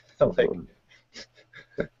breath." I'm like,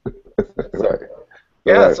 right.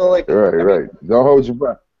 yeah, right. so like, right. Don't hold your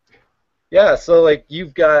breath. Yeah, so like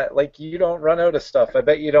you've got like you don't run out of stuff. I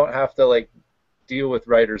bet you don't have to like deal with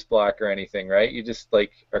writer's block or anything, right? You just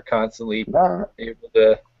like are constantly able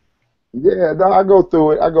to. Yeah, no, I go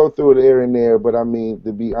through it here and there, but I mean,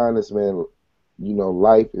 to be honest, man,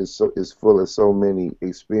 life is full of so many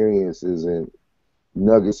experiences and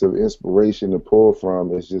nuggets of inspiration to pull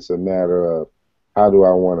from. It's just a matter of how do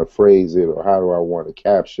I want to phrase it, or how do I want to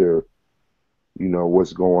capture,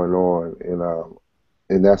 what's going on,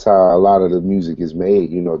 and that's how a lot of the music is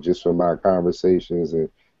made, just from my conversations and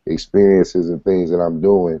experiences and things that I'm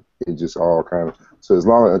doing. It just all kind of, so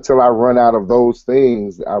until I run out of those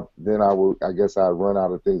things, I guess I'd run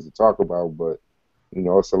out of things to talk about. But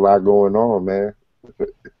it's a lot going on, man.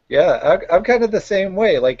 Yeah, I'm kind of the same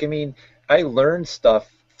way. Like, I mean, I learn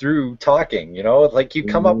stuff through talking. Like you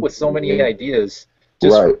come up with so many ideas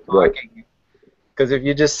just from talking. Because if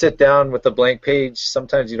you just sit down with a blank page,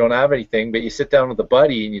 sometimes you don't have anything, but you sit down with a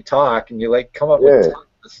buddy and you talk and you like come up with Yeah, tons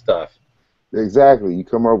of stuff. exactly. You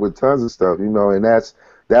come up with tons of stuff, and that's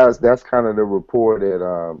kind of the rapport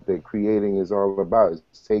that that creating is all about.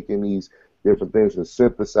 It's taking these different things and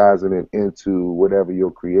synthesizing it into whatever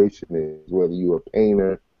your creation is, whether you're a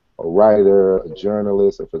painter, a writer, a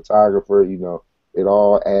journalist, a photographer, it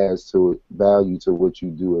all adds to value to what you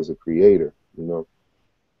do as a creator.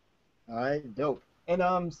 All right, dope. And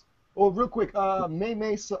well, real quick,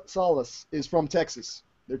 May Solace is from Texas.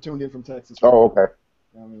 They're tuned in from Texas right Oh, now. okay.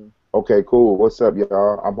 I mean, Okay, cool. What's up,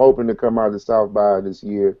 y'all? I'm hoping to come out to South by this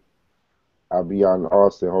year. I'll be out in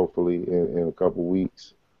Austin hopefully in a couple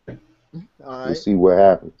weeks. all We'll right. see what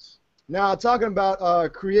happens. Now talking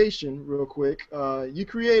about creation, real quick. You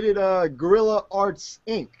created Guerilla Arts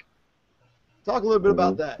Ink. Talk a little bit hmm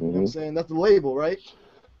about that. You know what I'm hmm saying? That's the label, right?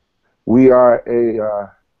 We are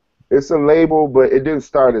it's a label, but it didn't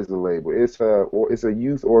start as a label. It's a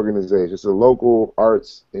youth organization. It's a local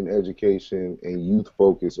arts and education and youth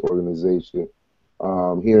focused organization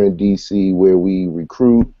here in DC where we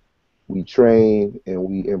recruit, we train, and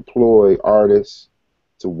we employ artists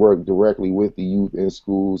to work directly with the youth in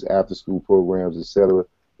schools, after school programs, etc.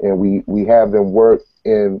 And we have them work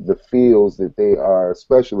in the fields that they are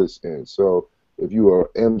specialists in. So if you are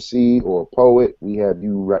an MC or a poet, we have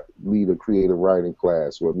you lead a creative writing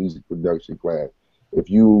class or a music production class. If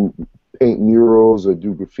you paint murals or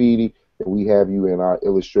do graffiti, then we have you in our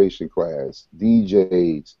illustration class.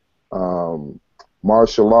 DJs, um,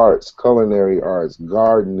 martial arts, culinary arts,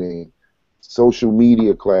 gardening, social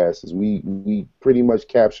media classes. We pretty much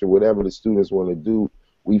capture whatever the students want to do.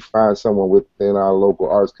 We find someone within our local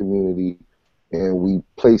arts community and we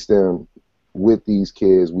place them with these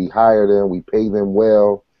kids. We hire them, we pay them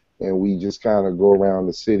well, and we just kind of go around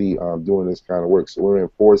the city doing this kind of work. So we're in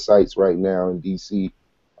 4 sites right now in DC,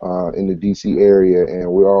 in the DC area,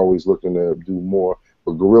 and we're always looking to do more.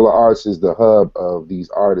 But Guerilla Arts is the hub of these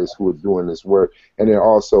artists who are doing this work, and then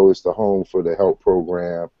also it's the home for the help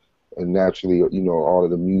program, and naturally, all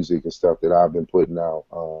of the music and stuff that I've been putting out,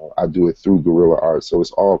 I do it through Guerilla Arts, so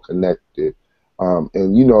it's all connected. And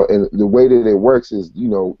the way that it works is,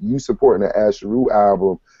 you supporting the Asheru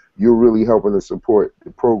album, you're really helping to support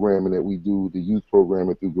the programming that we do, the youth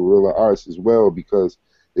programming through Guerilla Arts as well, because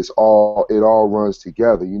it all runs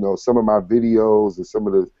together. Some of my videos and some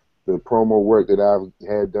of the promo work that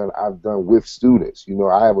I've done with students.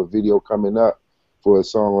 I have a video coming up for a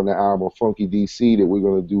song on the album Funky DC that we're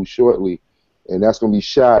going to do shortly, and that's going to be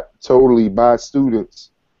shot totally by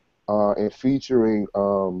students and featuring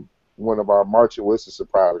one of our marching. Well, it's a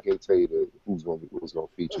surprise. I can't tell you who's going to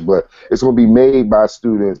feature, but it's going to be made by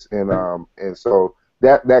students, and so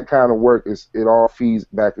that kind of work it all feeds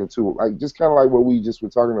back into like just kind of like what we just were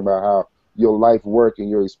talking about, how your life work and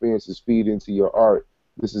your experiences feed into your art.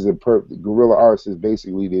 This is Guerilla Arts is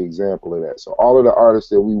basically the example of that. So all of the artists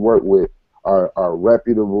that we work with are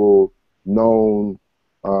reputable, known,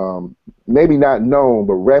 maybe not known,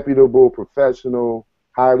 but reputable, professional,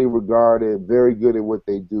 highly regarded, very good at what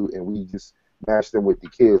they do, and we just match them with the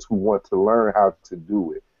kids who want to learn how to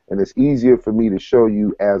do it. And it's easier for me to show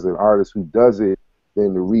you as an artist who does it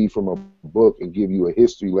than to read from a book and give you a history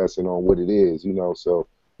lesson on what it is, So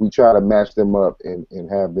we try to match them up and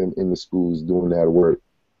have them in the schools doing that work.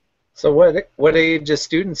 So what age of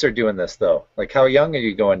students are doing this though? Like how young are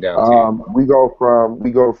you going down to?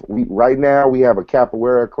 Right now we have a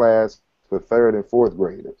capoeira class for 3rd and 4th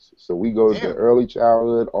graders. So we go to Damn. early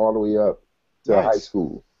childhood all the way up to high Nice.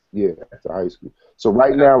 school. Yeah, to high school. So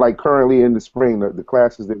right now, like currently in the spring, the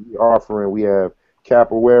classes that we're offering, we have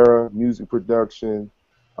capoeira, music production,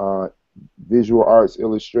 uh, visual arts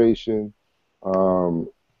illustration, um,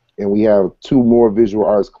 and we have 2 more visual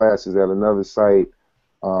arts classes at another site,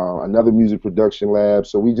 another music production lab.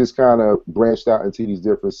 So we just kind of branched out into these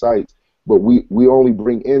different sites. But we only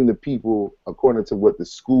bring in the people according to what the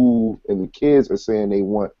school and the kids are saying they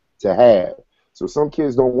want to have. So some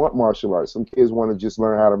kids don't want martial arts. Some kids want to just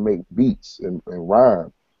learn how to make beats and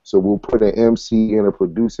rhyme. So we'll put an MC and a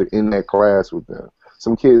producer in that class with them.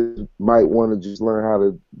 Some kids might want to just learn how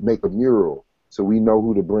to make a mural. So we know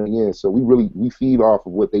who to bring in. So we feed off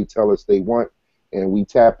of what they tell us they want, and we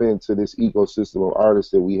tap into this ecosystem of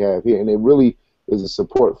artists that we have here. And it really is a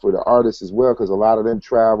support for the artists as well, because a lot of them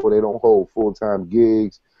travel. They don't hold full-time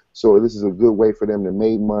gigs. So this is a good way for them to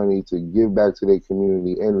make money, to give back to their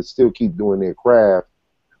community, and to still keep doing their craft.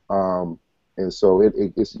 And so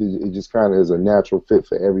it just kind of is a natural fit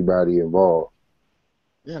for everybody involved.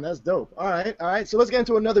 Yeah, that's dope. All right. So let's get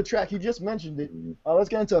into another track. You just mentioned it. Let's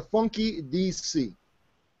get into Funky DC.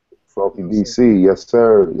 Funky You know what I'm saying? DC, yes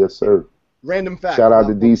sir, yes sir. Random fact Shout out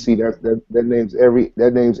to about DC. Funky.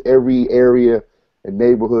 That names every area and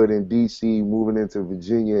neighborhood in DC, moving into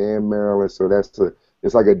Virginia and Maryland. So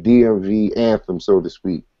it's like a DMV anthem, so to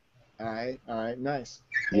speak. All right, nice.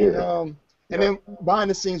 Yeah. And then behind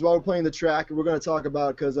the scenes while we're playing the track, we're going to talk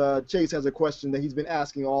about, because Chase has a question that he's been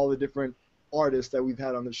asking all the different artists that we've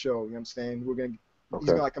had on the show. You know what I'm saying? He's going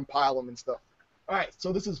to like compile them and stuff. All right,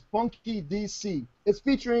 so this is Funky DC. It's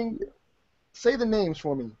featuring, say the names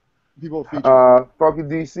for me. People featuring. Funky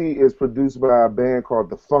DC is produced by a band called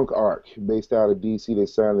the Funk Arc, based out of DC. They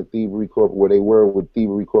signed to Thievery Corp, where they were with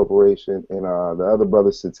Thievery Corporation, and the other brother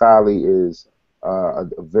Satali is a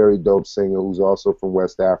very dope singer who's also from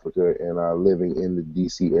West Africa and living in the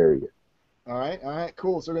DC area. All right,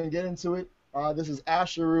 cool. So we're gonna get into it. This is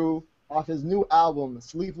Asheru off his new album,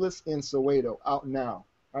 Sleepless in Soweto, out now.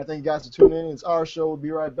 All right, thank you guys for tuning in. It's our show. We'll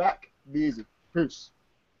be right back. Be easy. Peace.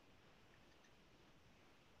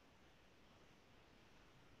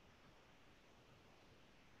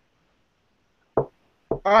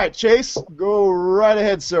 All right, Chase, go right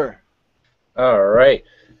ahead, sir. All right.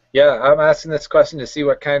 Yeah, I'm asking this question to see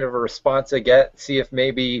what kind of a response I get, see if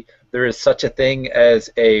maybe there is such a thing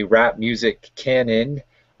as a rap music canon.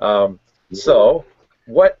 So,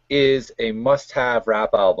 what is a must-have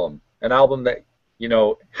rap album? An album that, you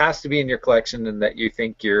know, has to be in your collection and that you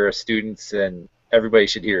think your students and everybody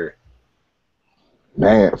should hear?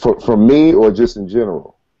 Man, for me or just in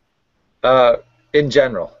general? In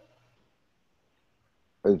general.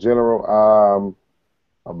 In general,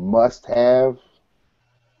 a must-have.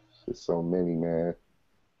 There's so many, man.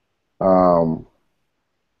 I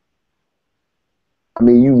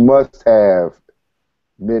mean, you must have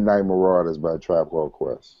Midnight Marauders by Tribe Called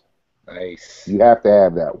Quest. Nice. You have to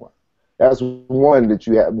have that one. That's one that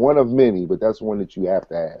you have, one of many, but that's one that you have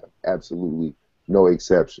to have. Absolutely, no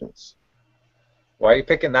exceptions. Why are you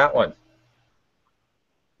picking that one?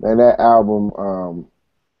 Man, that album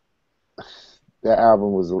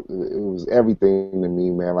was everything to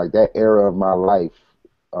me, man. Like that era of my life,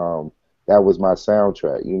 that was my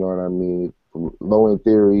soundtrack. You know what I mean? From Low End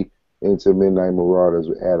Theory into Midnight Marauders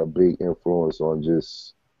had a big influence on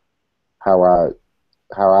just how I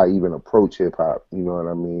even approach hip hop. You know what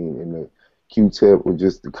I mean? And the Q-Tip with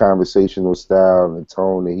just the conversational style and the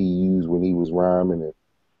tone that he used when he was rhyming, and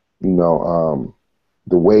you know,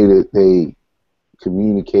 the way that they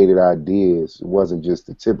communicated ideas. It wasn't just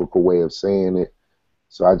the typical way of saying it.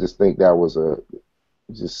 So I just think that was a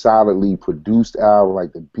just solidly produced album,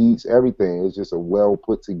 like the beats, everything. It's just a well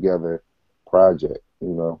put together project. You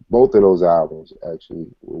know, both of those albums actually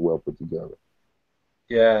were well put together.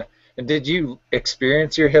 Yeah. And did you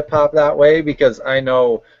experience your hip hop that way? Because I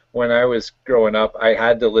know when I was growing up, I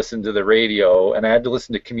had to listen to the radio, and I had to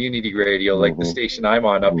listen to community radio, like the station I'm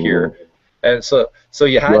on up here. And so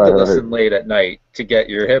you had to listen late at night to get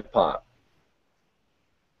your hip hop.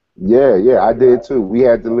 Yeah, I did too. We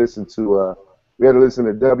had to listen to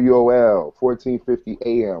WOL 1450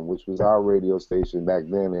 AM, which was our radio station back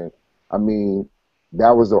then, and I mean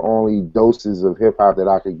that was the only doses of hip hop that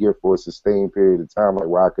I could get for a sustained period of time, like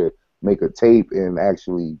where I could make a tape and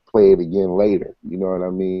actually play it again later. You know what I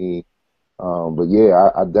mean? But yeah,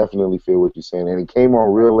 I definitely feel what you're saying, and it came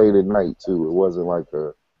on real late at night too. It wasn't like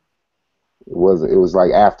it was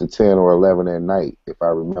like after 10 or 11 at night, if I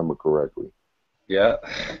remember correctly. Yeah.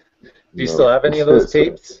 Do you still have any of those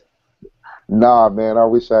tapes? Nah, man, I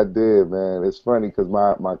wish I did, man. It's funny because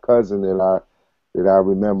my cousin that I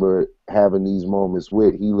remember having these moments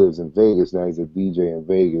with, he lives in Vegas now. He's a DJ in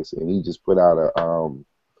Vegas, and he just put out a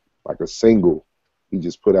single. He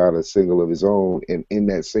just put out a single of his own, and in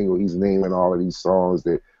that single, he's naming all of these songs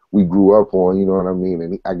that we grew up on. You know what I mean?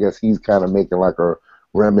 And I guess he's kind of making like a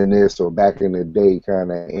reminisce or back in the day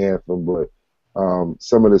kind of anthem. But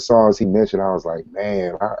some of the songs he mentioned, I was like,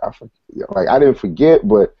 man, I didn't forget,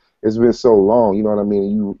 but it's been so long. You know what I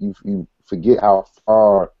mean? You forget how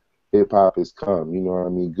far hip hop has come. You know what I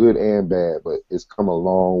mean? Good and bad, but it's come a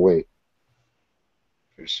long way.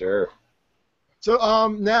 For sure. So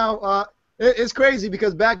now it's crazy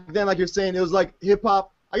because back then, like you're saying, it was like hip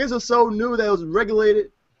hop. I guess it was so new that it was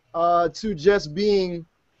regulated to just being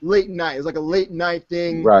late night. It was like a late night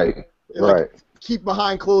thing. Right. Like keep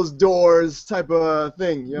behind closed doors type of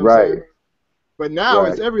thing. You know what I'm saying? But now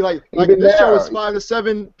it's every like this show is 5 to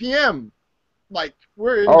 7 p.m. Like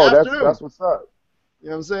we're in the afternoon. That's what's up. You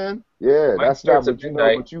know what I'm saying? Yeah, that's not. But you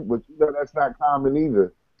know, that's not common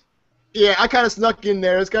either. Yeah, I kind of snuck in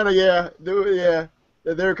there. It's kind of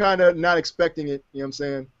they're kind of not expecting it. You know what I'm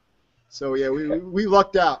saying? So yeah, we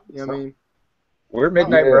lucked out. You know what I mean? We're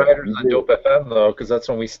Midnight Riders on Dope FM though, because that's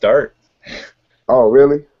when we start. Oh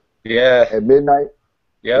really? Yeah. At midnight.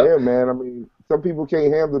 Yep. Yeah, man. I mean, some people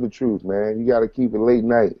can't handle the truth, man. You got to keep it late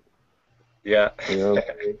night. Yeah. You know what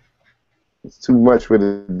I mean? It's too much for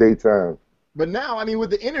the daytime. But now, I mean, with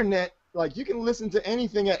the internet, like you can listen to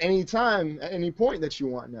anything at any time, at any point that you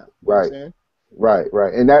want now. You know what I'm Right, saying?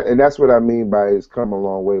 right. And that's what I mean by it's come a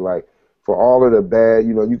long way. Like for all of the bad,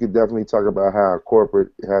 you could definitely talk about how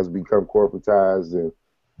corporate has become corporatized, and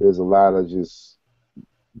there's a lot of just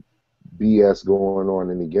BS going on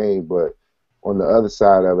in the game. But on the other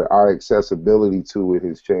side of it, our accessibility to it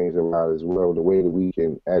has changed a lot as well. The way that we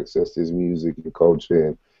can access this music and culture,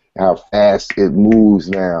 and how fast it moves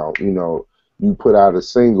now. You put out a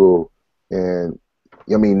single, and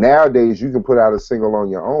I mean, nowadays you can put out a single on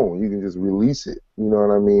your own. You can just release it, you know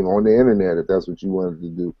what I mean, on the internet if that's what you wanted to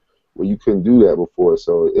do. Well, you couldn't do that before.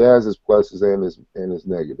 So it has its pluses and its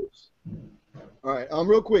negatives. All right.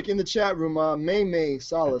 Real quick in the chat room, May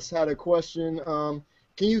Salas had a question.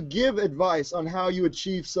 Can you give advice on how you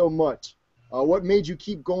achieved so much? What made you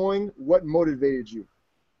keep going? What motivated you?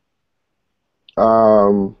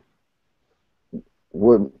 Um,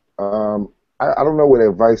 what I don't know what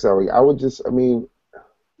advice I mean,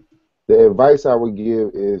 the advice I would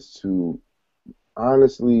give is to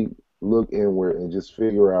honestly look inward and just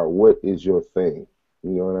figure out what is your thing. You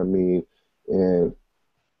know what I mean? And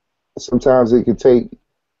sometimes it could take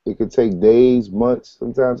days, months,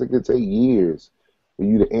 sometimes it could take years for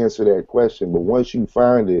you to answer that question. But once you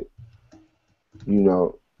find it, you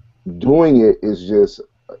know, doing it is just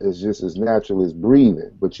as natural as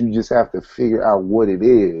breathing. But you just have to figure out what it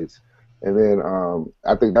is. And then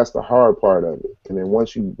I think that's the hard part of it. And then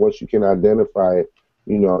once you can identify it,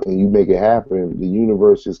 and you make it happen, the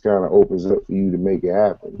universe just kind of opens up for you to make it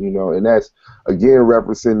happen. And that's again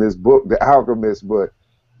referencing this book, The Alchemist, but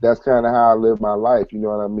that's kind of how I live my life. You know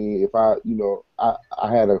what I mean? If I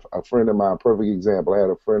had a friend of mine, perfect example. I had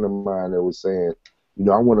a friend of mine that was saying,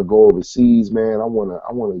 I want to go overseas, man. I want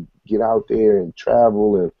to get out there and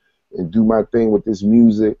travel and do my thing with this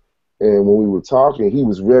music. And when we were talking, he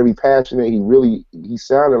was very passionate. He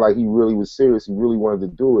sounded like he really was serious. He really wanted to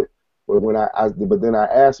do it. But but then I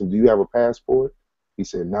asked him, "Do you have a passport?" He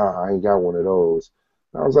said, "Nah, I ain't got one of those."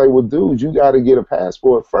 And I was like, "Well, dude, you got to get a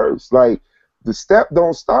passport first. Like, the step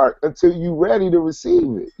don't start until you ready to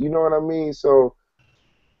receive it. You know what I mean?" So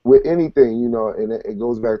with anything, and it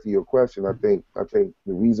goes back to your question. I think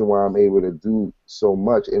the reason why I'm able to do so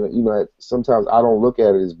much, and sometimes I don't look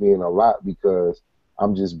at it as being a lot because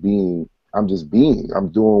I'm just being. I'm just being. I'm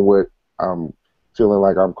doing what I'm feeling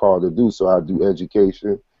like I'm called to do. So I do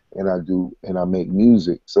education, and I make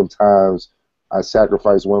music. Sometimes I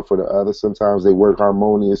sacrifice one for the other. Sometimes they work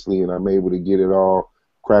harmoniously, and I'm able to get it all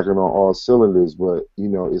cracking on all cylinders. But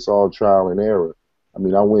it's all trial and error. I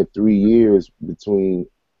mean, I went 3 years between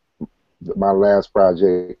my last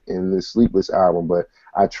project and this Sleepless album, but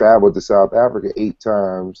I traveled to South Africa 8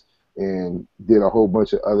 times and did a whole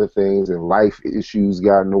bunch of other things, and life issues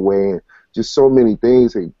got in the way, and just so many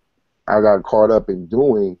things that I got caught up in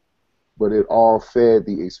doing, but it all fed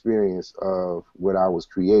the experience of what I was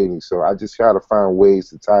creating. So I just try to find ways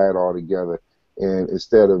to tie it all together, and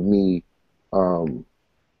um,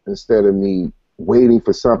 instead of me waiting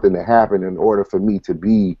for something to happen in order for me to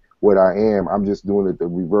be what I am, I'm just doing it the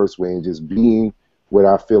reverse way and just being what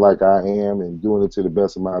I feel like I am and doing it to the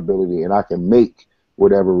best of my ability. And I can make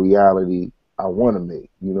whatever reality I want to make.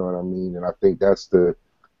 You know what I mean? And I think that's the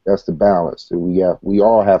balance that we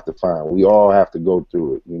all have to find. We all have to go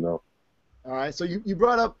through it. All right. So you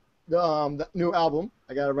brought up the new album.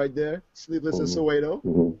 I got it right there. Sleepless in Mm-hmm. Soweto.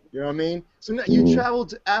 Mm-hmm. You know what I mean? So now you Mm-hmm. traveled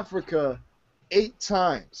to Africa 8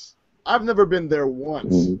 times. I've never been there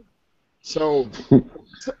once. Mm-hmm. So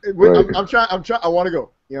Right. I'm trying. I want to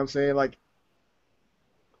go. You know what I'm saying? Like,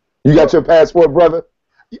 You got your passport, brother?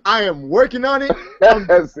 I am working on it.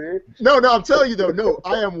 See? No, I'm telling you though. No,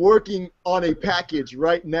 I am working on a package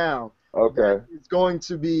right now. Okay. It's going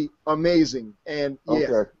to be amazing. And yes,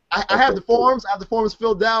 Okay. I have the forms. I have the forms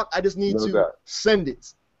filled out. I just need No to doubt. send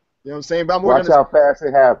it. You know what I'm saying? But I'm working Watch on how fast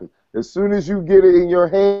it happens. As soon as you get it in your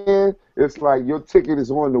hand, it's like your ticket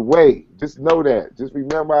is on the way. Just know that. Just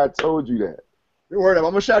remember I told you that. Word up.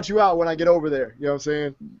 I'm gonna shout you out when I get over there. You know what I'm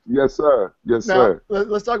saying? Yes, sir. Yes, Now, sir.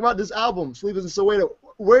 let's talk about this album, Sleepless in Soweto.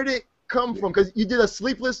 Where did it come from? Because you did a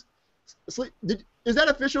Sleepless. Is that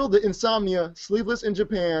official? The Insomnia, Sleepless in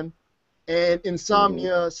Japan, and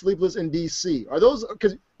Insomnia, Sleepless in DC. Are those?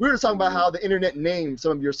 Because we were just talking about how the internet named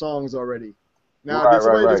some of your songs already. Now, did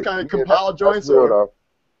somebody just kind of compile joints? That's real, Or? though.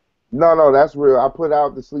 No, that's real. I put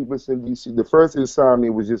out the Sleepless in DC. The first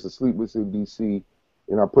Insomnia was just a Sleepless in DC,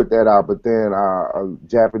 and I put that out. But then a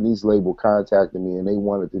Japanese label contacted me, and they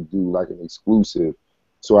wanted to do like an exclusive.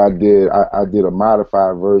 So I did a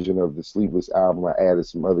modified version of the Sleepless album. I added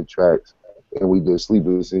some other tracks, and we did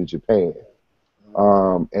Sleepless in Japan.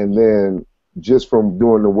 And then just from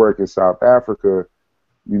doing the work in South Africa,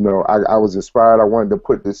 you know, I was inspired.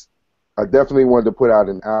 I definitely wanted to put out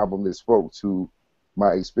an album that spoke to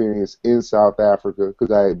my experience in South Africa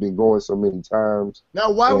because I had been going so many times. Now,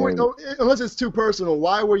 why were, And unless it's too personal,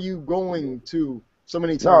 why were you going to so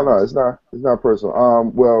many no, times? it's not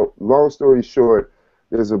personal. Well, long story short,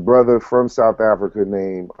 there's a brother from South Africa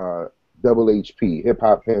named Double HP, Hip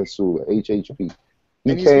Hop Pansula, HHP.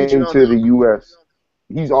 He And he's featured came on to the the U.S.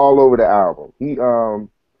 He's all over the album.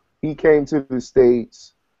 He came to the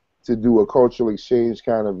States to do a cultural exchange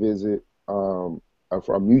kind of visit.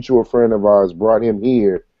 A mutual friend of ours brought him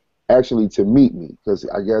here actually to meet me because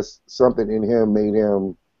I guess something in him made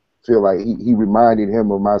him feel like he reminded him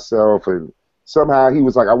of myself, and somehow he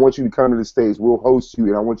was like, I want you to come to the States, we'll host you,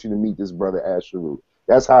 and I want you to meet this brother Asheru.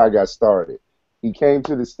 That's how I got started. He came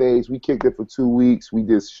to the States, we kicked it for 2 weeks, we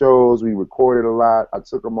did shows, we recorded a lot, I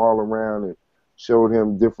took him all around and showed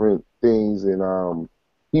him different things, and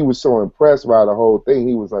he was so impressed by the whole thing.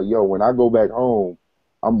 He was like, yo, when I go back home,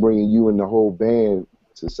 I'm bringing you and the whole band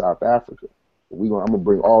to South Africa. I'm gonna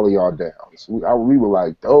bring all of y'all down. So we were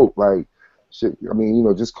like, dope, like, shit. I mean, you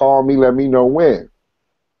know, just call me, let me know when.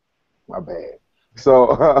 My bad.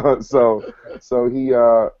 So he,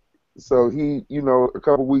 you know, a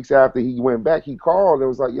couple weeks after he went back, he called and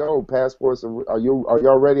was like, yo, passports, are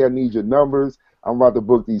y'all ready? I need your numbers. I'm about to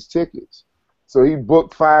book these tickets. So he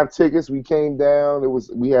booked 5 tickets. We came down.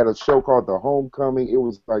 We had a show called The Homecoming. It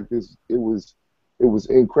was like this. It was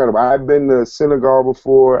incredible. I've been to Senegal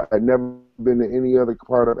before. I'd never been to any other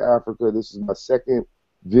part of Africa. This is my second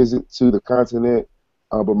visit to the continent,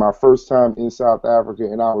 but my first time in South Africa,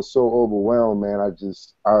 and I was so overwhelmed, man.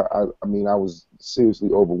 I mean, I was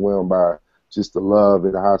seriously overwhelmed by just the love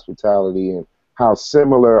and the hospitality and how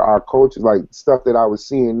similar our cultures, like stuff that I was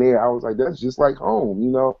seeing there. I was like, that's just like home,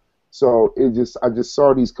 you know? So I just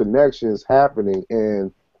saw these connections happening,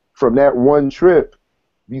 and from that one trip,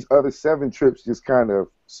 these other 7 trips just kind of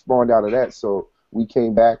spawned out of that. So we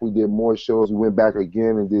came back, we did more shows, we went back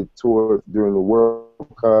again and did tours during the World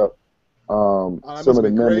Cup. That Some must of the have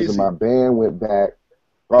been members of crazy. my band went back.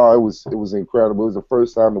 Oh, it was incredible. It was the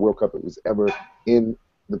first time the World Cup was ever in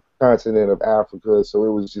the continent of Africa, so it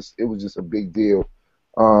was just a big deal.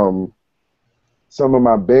 Some of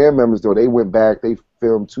my band members, though, they went back. They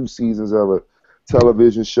filmed 2 seasons of a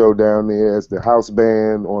television show down there as the house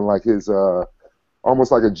band on like his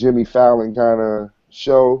almost like a Jimmy Fallon kind of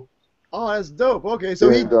show. Oh, that's dope. Okay, so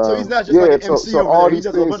And he's not just like yeah, an MC so over all there. He these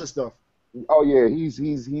does a whole bunch things. of stuff. Oh yeah,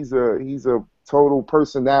 he's a total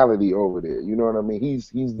personality over there. You know what I mean?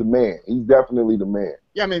 He's the man. He's definitely the man.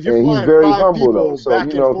 Yeah, I mean, if you're And he's flying very 5 humble though. people So back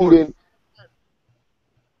you and know he forth. didn't.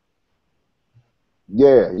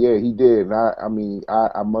 Yeah, he did. And I mean,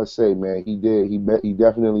 I must say, man, he did. He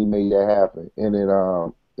definitely made that happen.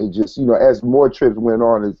 And it just, you know, as more trips went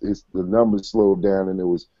on, it's the numbers slowed down, and it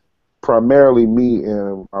was primarily me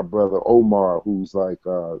and my brother Omar, who's like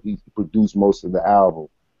he produced most of the album.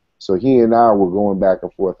 So he and I were going back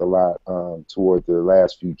and forth a lot toward the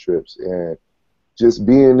last few trips, and just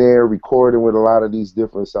being there, recording with a lot of these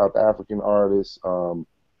different South African artists,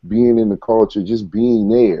 being in the culture, just being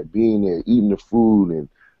there, eating the food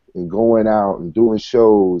and going out and doing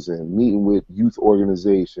shows and meeting with youth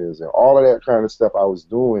organizations and all of that kind of stuff I was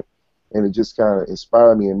doing. And it just kind of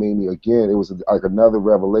inspired me and made me, again, it was like another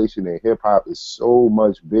revelation that hip hop is so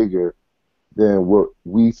much bigger than what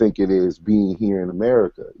we think it is being here in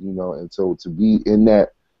America, you know. And so to be in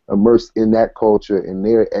that, immersed in that culture and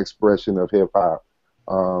their expression of hip hop,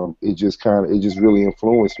 it just really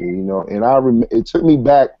influenced me, you know. And it took me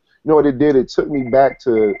back, you know what it did? It took me back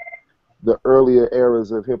to the earlier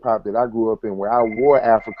eras of hip hop that I grew up in, where I wore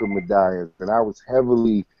African medallions and I was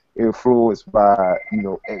heavily influenced by, you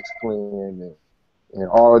know, X-Clan and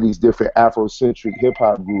all of these different Afrocentric hip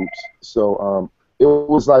hop groups. So it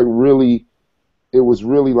was like really, it was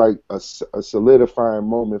really like a solidifying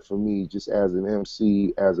moment for me, just as an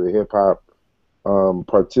MC, as a hip hop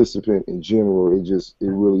participant in general. It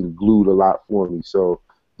really glued a lot for me. So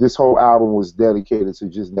this whole album was dedicated to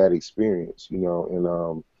just that experience, you know.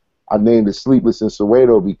 And I named it Sleepless in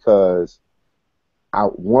Soweto because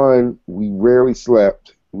we rarely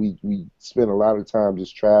slept. We spent a lot of time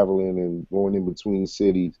just traveling and going in between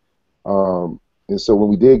cities. And so when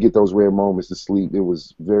we did get those rare moments to sleep, it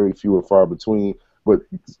was very few and far between. But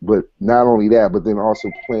not only that, but then also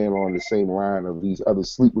playing on the same line of these other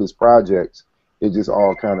Sleepless projects, it just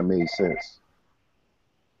all kind of made sense.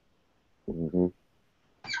 Mm-hmm.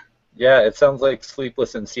 Yeah, it sounds like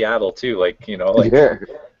Sleepless in Seattle too. Like, you know, like Yeah,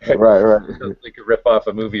 right, right. like a rip off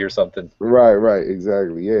a movie or something. Right, right,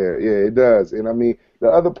 exactly. Yeah, yeah, it does. And I mean, the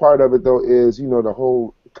other part of it though is, the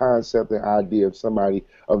whole concept and idea of somebody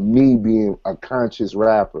of me being a conscious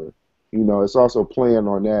rapper. It's also playing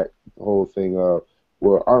on that whole thing of,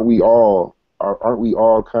 well, aren't we all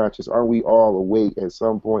conscious? Aren't we all awake at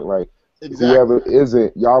some point? Like Exactly. whoever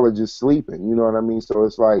isn't, y'all are just sleeping. You know what I mean? So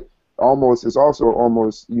it's like it's also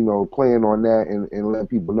almost, playing on that and letting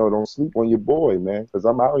people know, don't sleep on your boy, man, because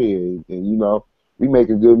I'm out here and we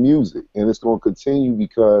making good music, and it's going to continue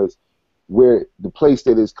because where the place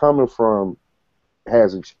that it's coming from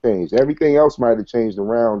hasn't changed. Everything else might have changed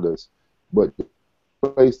around us, but the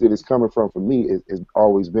place that it's coming from for me is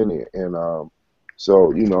always been there. And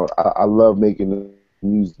so I love making the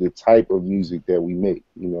music, the type of music that we make.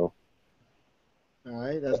 All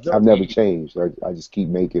right, that's I've dope. never changed. I just keep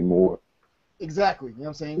making more. Exactly. You know what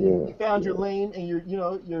I'm saying? Yeah, You found your yeah, lane and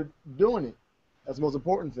you're doing it. That's the most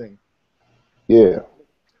important thing. yeah,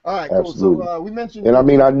 All right, cool. So absolutely. we mentioned And I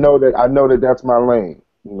mean, HHP. I know that that's my lane.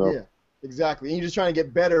 Yeah, exactly. And you're just trying to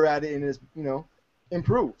get better at it and just,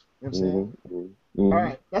 improve. You know what I'm saying? Hmm. All Hmm.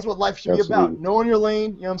 right, that's what life should be about. Absolutely. Knowing your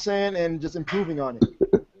lane, you know what I'm saying, and just improving on it.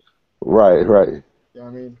 Right, right. You know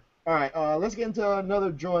what I mean? All right, let's get into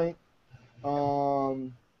another joint.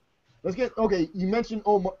 Um, okay, you mentioned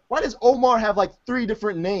Omar. Why does Omar have like 3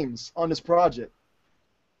 different names on this project?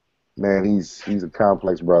 Man, he's a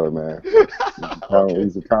complex brother, man. Okay.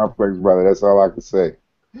 He's a complex brother. That's all I can say.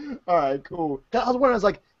 All right, cool. I was wondering, I was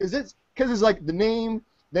like, is it because it's like the name,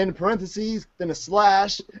 then parentheses, then a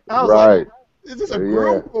slash? I was like, Right. is this a Yeah.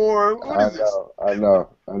 group or what I is this? know. I know.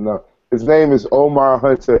 I know. His name is Omar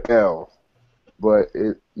Hunter L. But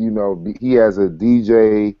he has a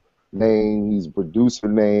DJ name. He's a producer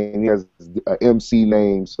name. He has a MC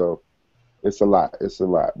name. So it's a lot. It's a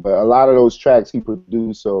lot. But a lot of those tracks he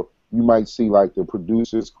produced. So you might see like the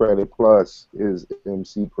producer's credit plus his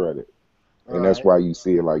MC credit, All and that's right. why you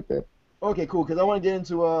see it like that. Okay, cool. Because I want to get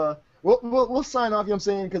into we'll sign off. You know what I'm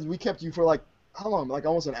saying? Because we kept you for like how long? Like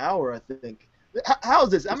almost an hour, I think. How's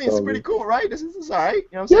this? I It's mean, it's all pretty good. cool, right? This is all right. You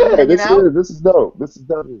know what I'm saying? We Yeah, hanging out. this is dope. All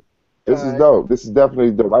This is right. dope. This is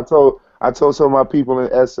definitely dope. I told some of my people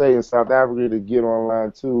in SA in South Africa to get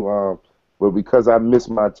online too. But because I missed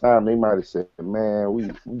my time, they might have said, "Man, we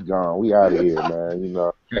gone. We out of here, man."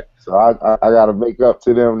 So I got to make up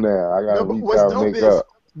to them now. I got No, to but reach what's out and dope make is up.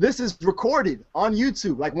 this is recorded on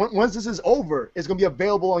YouTube. Like once this is over, it's gonna be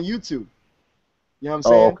available on YouTube. You know what I'm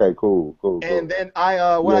Oh, saying? okay, cool, cool, And cool. then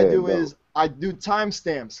what I Yeah, do dope. is I do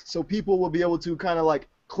timestamps, so people will be able to kind of like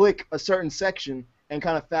click a certain section and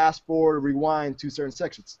kind of fast forward, rewind to certain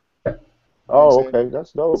sections. You know what I'm Oh, saying? okay,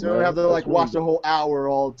 that's dope, So you don't have man. to like That's really watch the dope. whole hour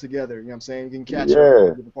all together. You know what I'm saying? You can catch up on Yeah.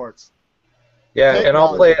 different parts. Yeah, and I'll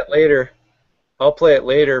play Technology. it later. I'll play it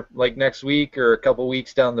later, like next week or a couple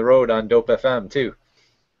weeks down the road on Dope FM too.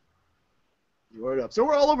 Word up. So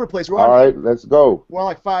we're all over the place. All right, let's go. We're on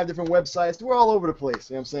like 5 different websites. We're all over the place.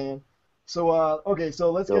 You know what I'm saying? So okay, so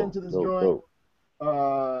let's get Dope, into this dope, joint.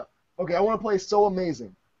 dope. Okay, I want to play "So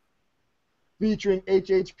Amazing" featuring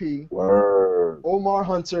HHP, Word. Omar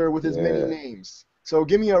Hunter with his many Yeah. names. So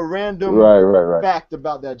give me a random Right, right, right. fact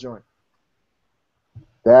about that joint.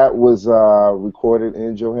 That was recorded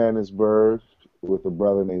in Johannesburg with a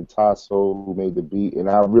brother named Tasso who made the beat. And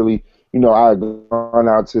I really, I had gone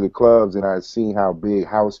out to the clubs and I had seen how big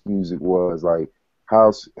house music was. Like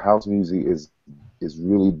house music is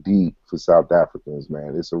really deep for South Africans,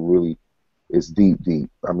 man. It's deep, deep.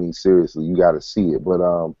 I mean, seriously, you got to see it. But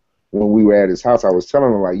when we were at his house, I was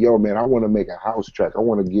telling him like, "Yo, man, I want to make a house track. I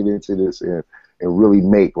want to get into this and really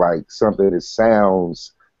make like something that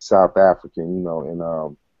sounds South African, And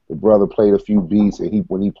the brother played a few beats, and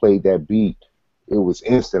when he played that beat, it was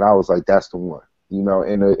instant. I was like, "That's the one,"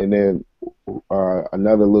 And then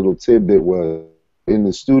another little tidbit was in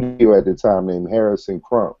the studio at the time named Harrison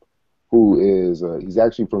Crump, who is he's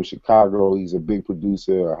actually from Chicago. He's a big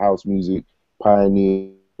producer, a house music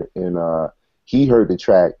pioneer, and he heard the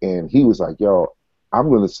track and he was like, "Yo, I'm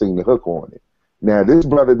gonna sing the hook on it." Now this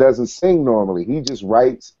brother doesn't sing normally; he just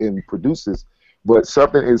writes and produces. But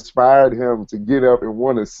something inspired him to get up and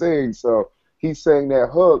want to sing, so he sang that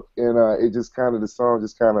hook, and the song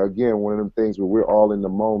just kind of again one of them things where we're all in the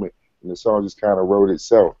moment, and the song just kind of wrote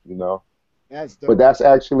itself. That's But dope. that's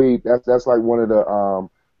actually that's like one of the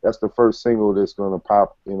that's the first single that's gonna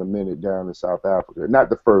pop in a minute down in South Africa. Not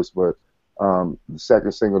the first, but the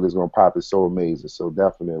second single that's gonna pop is So Amazing. So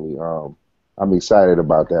definitely I'm excited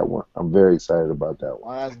about that one. I'm very excited about that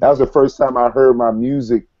one. Oh, that's That was the dope. first time I heard my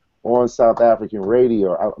music on South African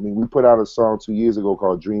radio. I mean, we put out a song 2 years ago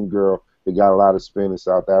called Dream Girl. It got a lot of spin in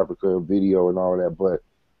South Africa, video and all that. But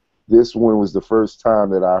this one was the first time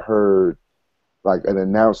that I heard like an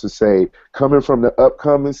announcer say, coming from the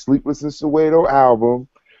upcoming Sleepless in Soweto album,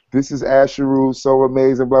 this is Asheru, so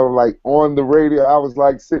amazing, blah, blah, like on the radio. I was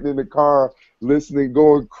like sitting in the car listening,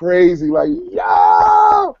 going crazy, like,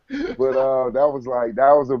 yeah. But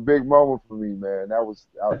that was a big moment for me, man. That was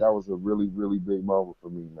a really, really big moment for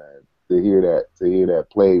me, man. To hear that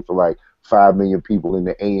played for like 5 million people in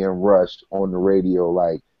the AM rush on the radio,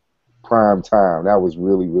 like prime time. That was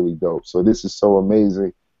really, really dope. So this is so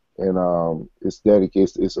amazing. And it's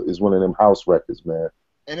dedicated. It's one of them house records, man.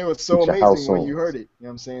 And it was so Feature amazing house when you songs. heard it. You know what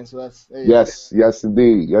I'm saying? So that's hey. Yes, yes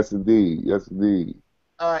indeed, yes indeed, yes indeed.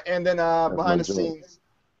 And then That's my behind the joint. scenes,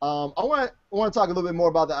 I want to talk a little bit more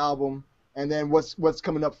about the album, and then what's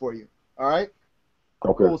coming up for you. All right.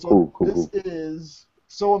 Okay, Cool. So cool. this is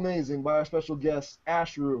So Amazing by our special guest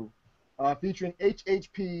Asheru, featuring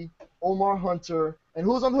HHP, Omar Hunter, and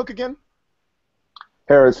who's on the hook again?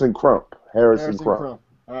 Harrison Crump. Harrison Crump.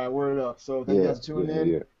 All right, word up. So thank you guys for tuning in.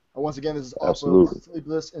 Yeah. Once again, this is Absolutely. off of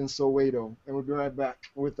Sleepless in Soweto, and we'll be right back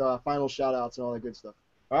with final shout outs and all that good stuff.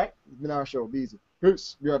 All right, it's been our show. Be easy.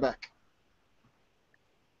 Peace. Be right back.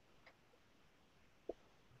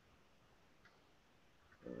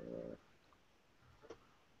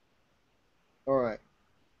 All right.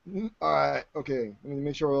 All right. Okay. Let me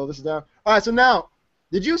make sure all this is down. All right. So now,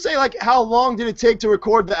 did you say like how long did it take to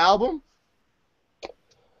record the album?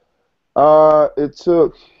 It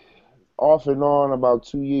took off and on about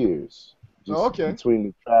 2 years. Just okay. between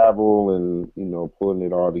the travel and pulling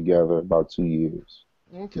it all together, about 2 years.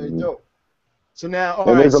 Okay, dope. So now, all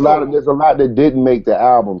and right, there's a lot that didn't make the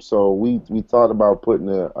album, so we thought about putting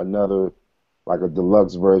another, like a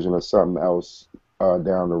deluxe version or something else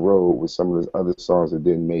down the road with some of the other songs that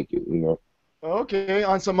didn't make it, Okay,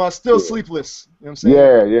 on some Still Sleepless. You know what I'm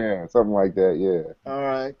saying? Yeah, something like that, yeah. All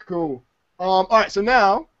right, cool. All right, so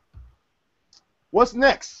now, what's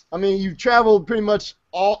next? I mean, you've traveled pretty much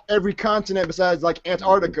every continent besides like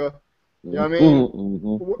Antarctica. You know what I mean?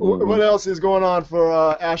 What else is going on for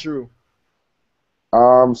Asheru?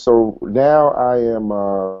 So now I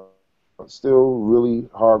am still really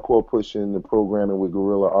hardcore pushing the programming with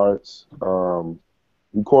Guerilla Arts.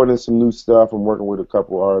 Recording some new stuff. I'm working with a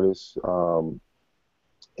couple artists,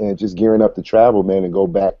 and just gearing up to travel, man, and go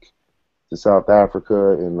back to South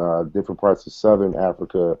Africa and different parts of Southern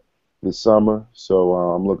Africa this summer. So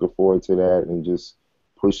I'm looking forward to that and just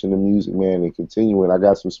pushing the music, man, and continuing. I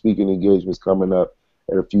got some speaking engagements coming up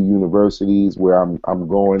at a few universities where I'm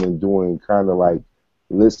going and doing kind of like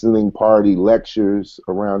listening party lectures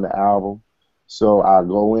around the album. So I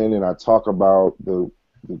go in and I talk about the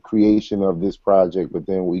creation of this project, but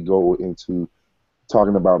then we go into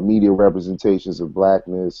talking about media representations of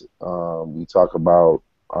blackness. We talk about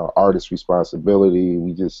artist responsibility.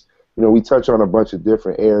 We just, we touch on a bunch of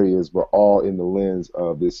different areas, but all in the lens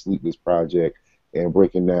of this Sleepless project and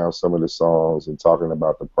breaking down some of the songs and talking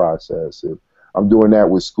about the process. And I'm doing that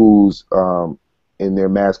with schools in their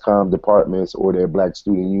mass comm departments or their black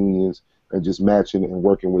student unions, and just matching and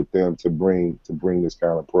working with them to bring this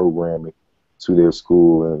kind of programming to their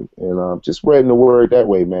school and just spreading the word that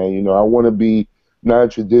way, man. I want to be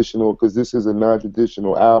non-traditional because this is a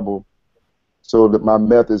non-traditional album, so that my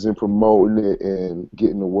methods in promoting it and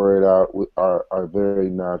getting the word out are very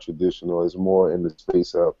non-traditional. It's more in the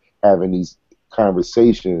space of having these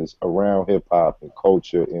conversations around hip-hop and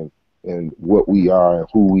culture and what we are and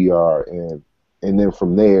who we are, and then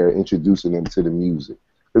from there introducing them to the music.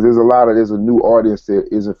 Because there's a new audience that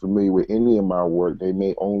isn't familiar with any of my work. They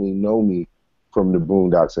may only know me from the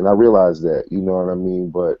Boondocks, and I realize that, you know what I mean?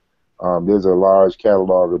 But there's a large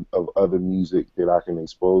catalog of other music that I can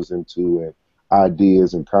expose them to, and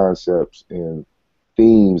ideas and concepts and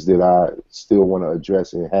themes that I still want to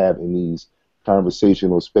address and have in these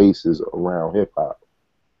conversational spaces around hip-hop.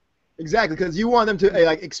 Exactly, because you want them to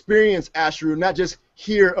like experience Asheru, not just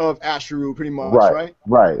hear of Asheru, pretty much, right?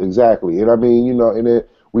 Right, exactly. And I mean, and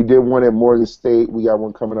we did one at Morgan State. We got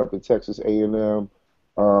one coming up at Texas A&M,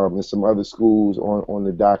 and some other schools on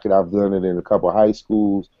the docket. I've done it in a couple of high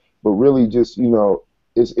schools, but really just,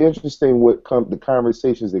 it's interesting the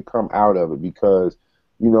conversations that come out of it, because,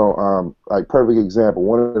 like perfect example,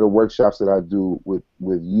 one of the workshops that I do with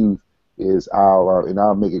youth is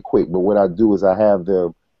I'll make it quick, but what I do is I have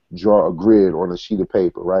them draw a grid on a sheet of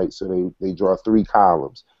paper, right? So they draw 3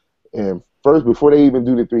 columns. And first, before they even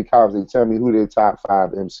do the 3 columns, they tell me who their top 5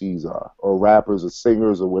 MCs are, or rappers or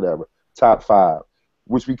singers or whatever, top 5,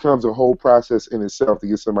 which becomes a whole process in itself to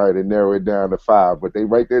get somebody to narrow it down to 5. But they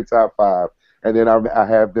write their top 5, and then I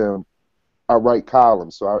have them, I write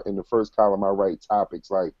columns. So in the first column, I write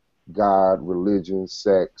topics like God, religion,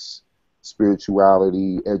 sex,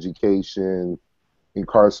 spirituality, education,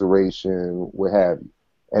 incarceration, what have you.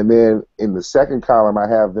 And then in the second column, I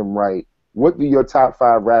have them write, what do your top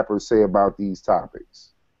 5 rappers say about these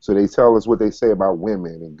topics? So they tell us what they say about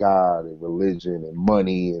women and God and religion and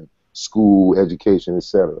money and school, education,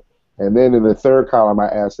 etc. And then in the third column, I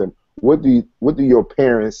ask them, what do your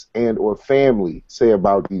parents and or family say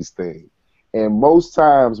about these things? And most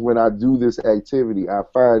times when I do this activity, I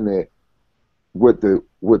find that what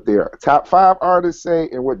their top 5 artists say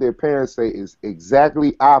and what their parents say is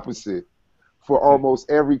exactly opposite for almost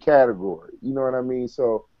every category. You know what I mean?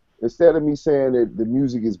 So instead of me saying that the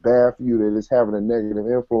music is bad for you, that it's having a negative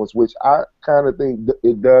influence, which I kind of think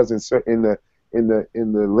it does in the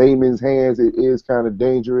layman's hands, it is kind of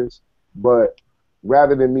dangerous. But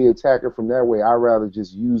rather than me attack it from that way, I rather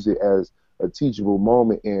just use it as a teachable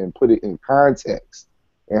moment and put it in context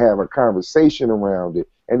and have a conversation around it.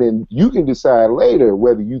 And then you can decide later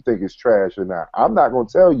whether you think it's trash or not. I'm not going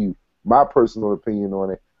to tell you my personal opinion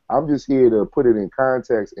on it. I'm just here to put it in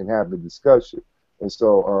context and have the discussion. And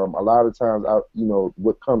so a lot of times,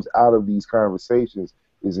 what comes out of these conversations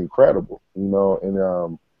is incredible, and,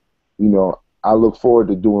 I look forward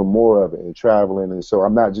to doing more of it and traveling. And so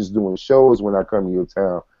I'm not just doing shows when I come to your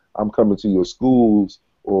town. I'm coming to your schools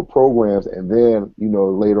or programs, and then,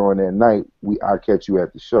 later on that night, I catch you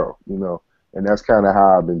at the show, and that's kind of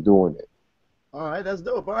how I've been doing it. All right, that's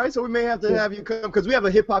dope. All right, so we may have to have you come, because we have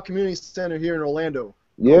a hip-hop community center here in Orlando.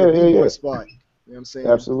 Yeah. Spot. You know what I'm saying?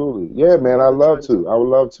 Absolutely. Yeah, man, I would love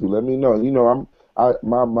to. Let me know.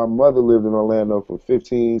 My mother lived in Orlando for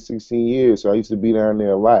 15, 16 years, so I used to be down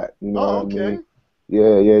there a lot. You know what I mean?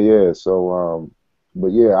 Yeah. So,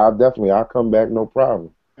 but yeah, I'll come back, no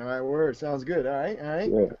problem. All right, word. Sounds good. All right.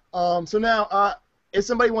 Yeah. So now, if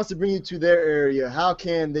somebody wants to bring you to their area, how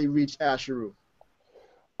can they reach Asheru?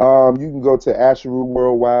 You can go to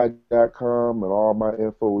asheruworldwide.com and all my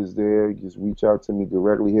info is there. Just reach out to me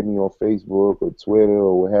directly, hit me on Facebook or Twitter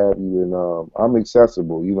or what have you, and I'm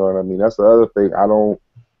accessible. You know what I mean? That's the other thing. I don't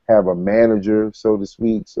have a manager, so to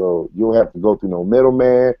speak, so you don't have to go through no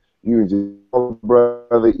middleman. You can just call a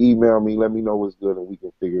brother, email me, let me know what's good, and we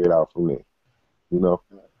can figure it out from there. All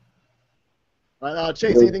right,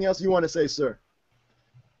 Chase, anything else you want to say, sir?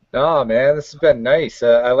 No, man, this has been nice.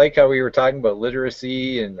 I like how we were talking about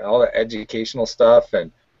literacy and all the educational stuff,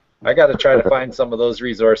 and I got to try to find some of those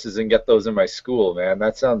resources and get those in my school, man.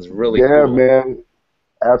 That sounds really cool. Yeah, man,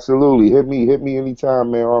 absolutely. Hit me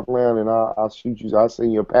anytime, man, offline, and I'll shoot you. I'll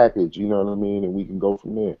send you a package. You know what I mean, and we can go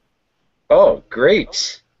from there. Oh,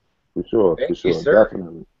 great! For sure, Thank you, sir.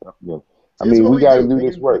 Definitely. I mean, we got to do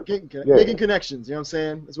this work. Making connections. You know what I'm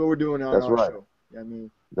saying? That's what we're doing on our show. Yeah, I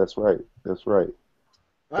mean. That's right.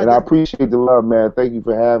 And I appreciate the love, man. Thank you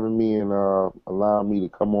for having me and allowing me to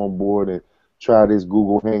come on board and try this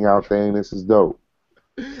Google Hangout thing. This is dope.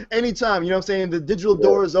 Anytime, you know what I'm saying? The digital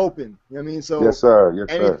door is open. You know what I mean? So yes, sir.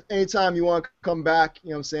 Anytime you want to come back,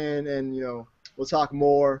 you know what I'm saying, and we'll talk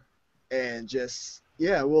more and just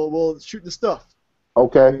we'll shoot the stuff.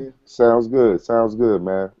 Okay. I mean, sounds good,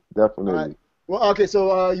 man. Definitely. Right. Well, okay,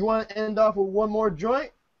 so you want to end off with one more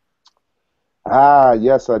joint?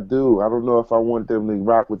 Yes, I do. I don't know if I want them to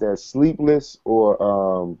rock with that Sleepless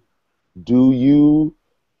or Do You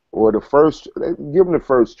or the first. Give them the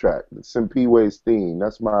first track, Simpiwe's theme.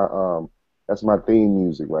 That's my theme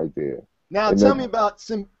music right there. Now tell me about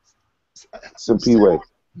Simpiwe. Simpiwe.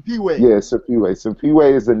 Yeah, Simpiwe.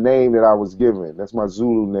 Simpiwe is the name that I was given. That's my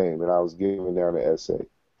Zulu name that I was given down the essay.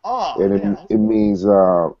 Oh, and it means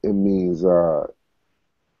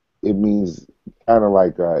kind of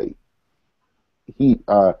like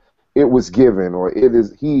it was given, or it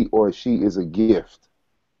is he or she is a gift,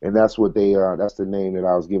 and that's what they are. That's the name that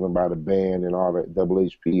I was given by the band and all the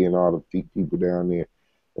WHP and all the people down there.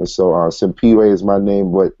 And so Simpiwe is my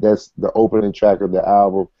name, but that's the opening track of the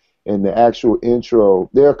album. And the actual intro,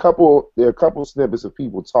 there are a couple snippets of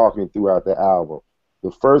people talking throughout the album.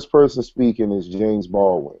 The first person speaking is James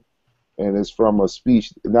Baldwin, and it's from a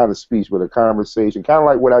speech, not a speech, but a conversation, kind of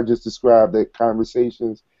like what I just described. That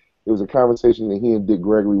conversations. It was a conversation that he and Dick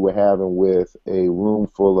Gregory were having with a room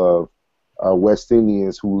full of West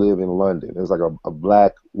Indians who live in London. It was like a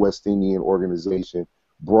black West Indian organization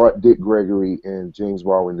brought Dick Gregory and James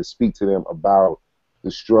Baldwin to speak to them about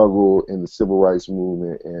the struggle in the civil rights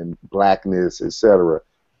movement and blackness, etc.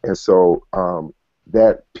 And so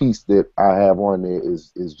that piece that I have on there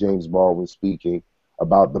is James Baldwin speaking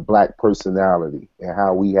about the black personality and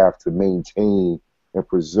how we have to maintain and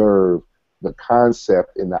preserve the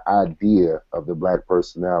concept and the idea of the black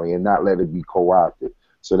personality and not let it be co-opted.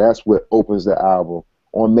 So that's what opens the album.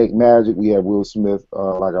 On Make Magic, we have Will Smith,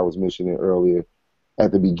 like I was mentioning earlier.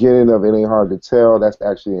 At the beginning of It Ain't Hard to Tell, that's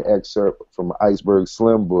actually an excerpt from an Iceberg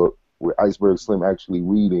Slim book, where Iceberg Slim actually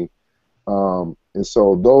reading. And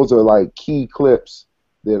so those are like key clips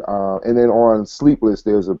that, and then on Sleepless,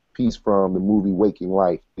 there's a piece from the movie Waking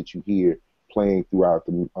Life that you hear playing throughout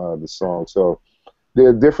the song. So there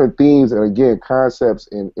are different themes and, again, concepts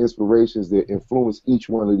and inspirations that influence each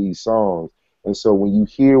one of these songs. And so when you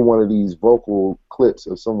hear one of these vocal clips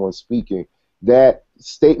of someone speaking, that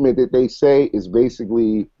statement that they say is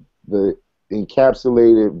basically the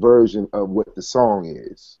encapsulated version of what the song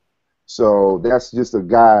is. So that's just a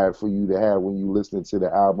guide for you to have when you listening to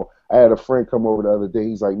the album. I had a friend come over the other day.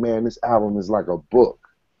 He's like, man, this album is like a book.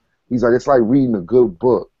 He's like, it's like reading a good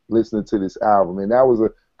book, listening to this album. And that was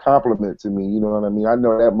a compliment to me, you know what I mean? I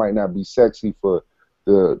know that might not be sexy for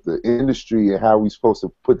the industry and how we're supposed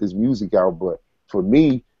to put this music out, but for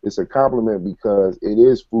me, it's a compliment because it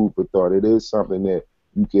is food for thought. It is something that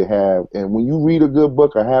you can have. And when you read a good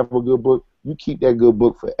book or have a good book, you keep that good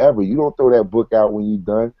book forever. You don't throw that book out when you're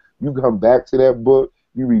done. You come back to that book,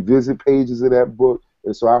 you revisit pages of that book.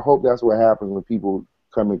 And so I hope that's what happens when people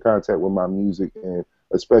come in contact with my music, and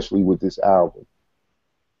especially with this album.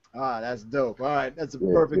 Ah, that's dope. All right, that's a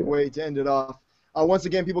perfect way to end it off. Once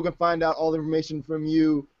again, people can find out all the information from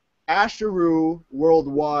you,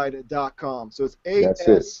 AsheruWorldwide.com. So it's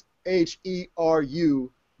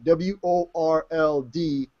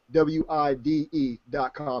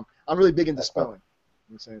AsheruWorldwide.com. I'm really big into spelling.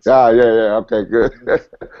 Okay, good.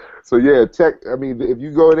 So yeah, I mean, if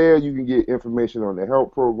you go there, you can get information on the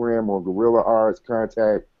help program, on Guerilla Arts,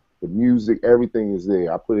 contact, the music, everything is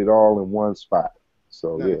there. I put it all in one spot.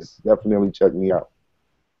 So nice. Yeah, definitely check me out.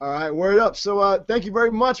 All right, word up. So thank you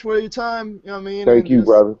very much for your time. You know what I mean? Thank you,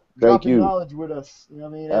 brother. Thank you. Knowledge with us. You know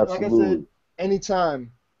what I mean? Absolutely. Like I said,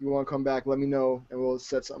 anytime you want to come back, let me know, and we'll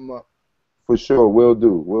set something up. For sure, will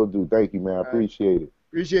do. Will do. Thank you, man. I appreciate it.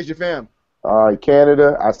 Appreciate you, fam. All right,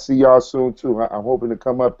 Canada, I see y'all soon, too. I'm hoping to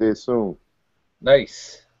come up there soon.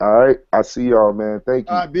 Nice. All right, I see y'all, man. Thank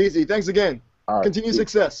you. All right, BZ, thanks again. All right, continue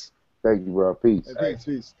success. Thank you, bro. Peace.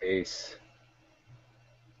 Peace. Peace.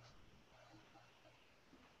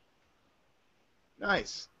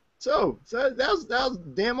 Nice. So that was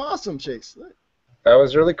damn awesome, Chase. That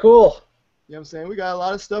was really cool. You know what I'm saying? We got a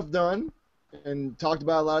lot of stuff done and talked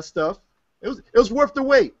about a lot of stuff. It was worth the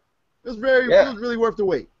wait. It was really worth the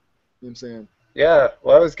wait. You know what I'm saying? Yeah,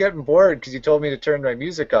 well, I was getting bored because you told me to turn my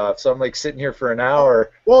music off, so I'm like sitting here for an hour.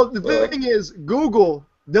 Well, the thing is, Google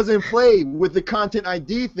doesn't play with the content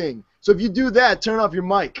ID thing. So if you do that, turn off your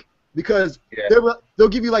mic because they'll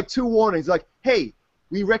give you like 2 warnings, like, hey,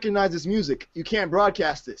 we recognize this music. You can't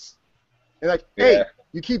broadcast this. And like, hey,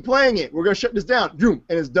 you keep playing it. We're gonna shut this down. Boom,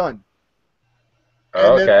 and it's done.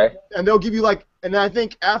 Oh, okay. And they'll give you like, and I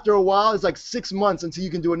think after a while, it's like 6 months until you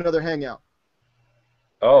can do another hangout.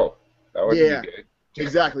 Oh. That would be good.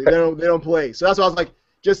 Exactly. They don't play. So that's why I was like,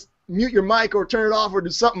 just mute your mic or turn it off or do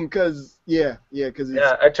something, because I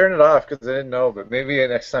turned it off because I didn't know, but maybe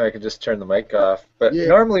next time I could just turn the mic off. But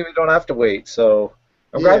normally we don't have to wait, so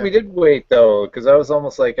I'm glad we did wait though, because I was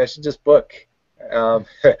almost like I should just book.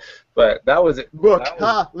 But that was it.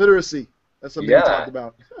 Literacy. That's something we talked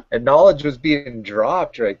about. And knowledge was being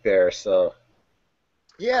dropped right there, so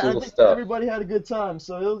yeah, cool I think stuff. Everybody had a good time,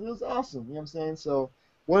 so it was awesome. You know what I'm saying? So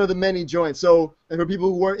one of the many joints. So, and for people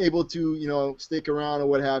who weren't able to, stick around or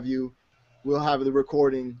what have you, we'll have the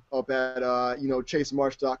recording up at,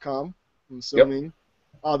 chasemarsh.com, I'm assuming.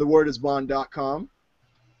 Yep. The word is bond.com.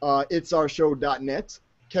 It'sourshow.net,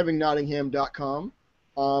 kevinnottingham.com.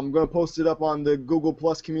 I'm going to post it up on the Google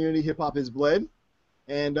Plus community, Hip Hop is Bled.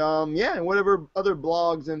 And, and whatever other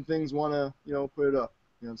blogs and things want to, put it up.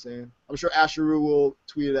 You know what I'm saying? I'm sure Asheru will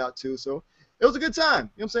tweet it out too. So it was a good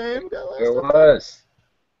time. You know what I'm saying? It was.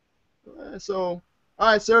 So,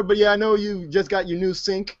 all right, sir. But yeah, I know you just got your new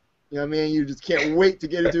sync. You know what I mean? You just can't wait to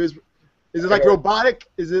get into his. Is it like robotic?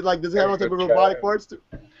 Is it like, does it have all type of robotic parts too?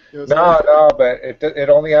 No, but it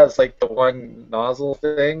only has like the one nozzle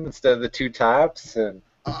thing instead of the 2 taps, and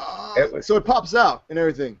so it pops out and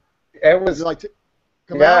everything. It was like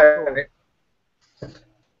come out.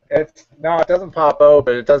 It doesn't pop out,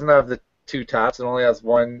 but it doesn't have the 2 taps. It only has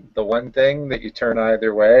the one thing that you turn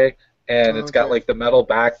either way. And it's got like the metal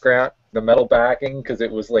background, the metal backing, because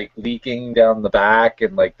it was like leaking down the back,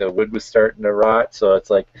 and like the wood was starting to rot. So it's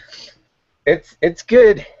like, it's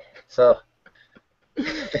good. So. All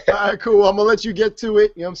right, cool. I'm gonna let you get to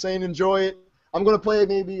it. You know what I'm saying? Enjoy it. I'm gonna play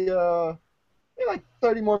maybe like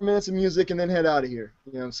 30 more minutes of music and then head out of here.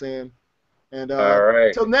 You know what I'm saying? And all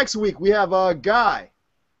right. Till next week, we have a guy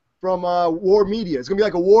from War Media. It's gonna be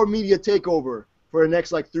like a War Media takeover. for the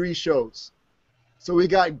next like 3 shows. So we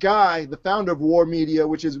got Guy, the founder of War Media,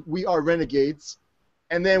 which is We Are Renegades,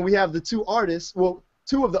 and then we have the 2 artists, well,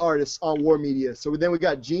 2 of the artists on War Media. So then we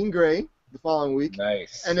got Jean Grey the following week,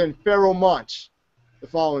 Nice. and then Pharaoh Monch the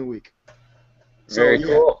following week. So, Very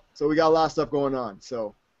cool. So we got a lot of stuff going on.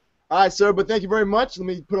 So, all right, sir. But thank you very much. Let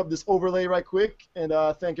me put up this overlay right quick and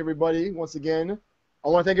thank everybody once again. I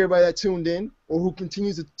want to thank everybody that tuned in or who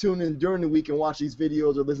continues to tune in during the week and watch these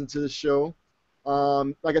videos or listen to the show.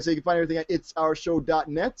 Like I said, you can find everything at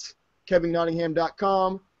itsourshow.net,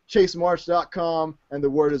 kevinnottingham.com, chasemarch.com, and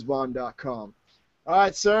thewordisbond.com. All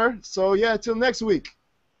right, sir. So, yeah, until next week.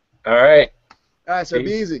 All right. All right, sir. Peace.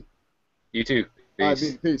 Be easy. You too. All right,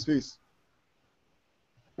 Peace. peace.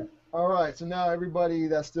 All right, so now everybody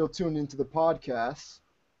that's still tuned into the podcast,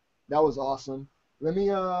 that was awesome. Let me,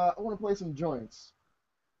 I want to play some joints.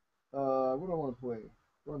 What do I want to play?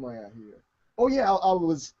 Where am I at here? Oh, yeah, I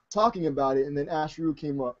was talking about it, and then Asheru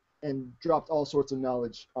came up and dropped all sorts of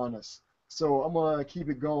knowledge on us. So I'm going to keep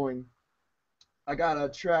it going. I got a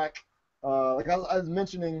track, like I was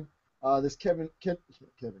mentioning, this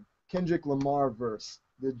Kendrick Lamar verse.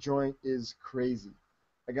 The joint is crazy.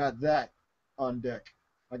 I got that on deck.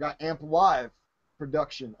 I got Amp Live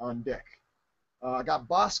production on deck. I got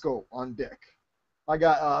Bosco on deck. I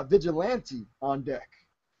got Vigilante on deck.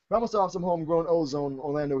 But I'm going to start off some homegrown Ozone,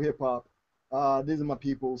 Orlando hip-hop. These are my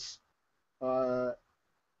peoples.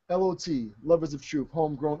 LOT, Lovers of Truth,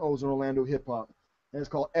 homegrown Ozone, Orlando hip-hop. And it's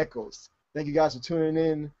called Echoes. Thank you guys for tuning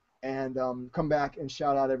in. And come back and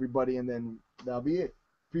shout out everybody. And then that'll be it.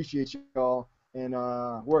 Appreciate you all. And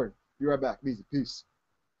word. Be right back. Easy. Peace.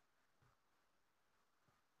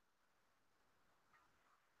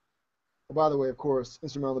 Oh, by the way, of course,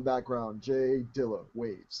 instrumental in the background, Jay Dilla,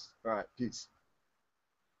 Waves. All right, peace.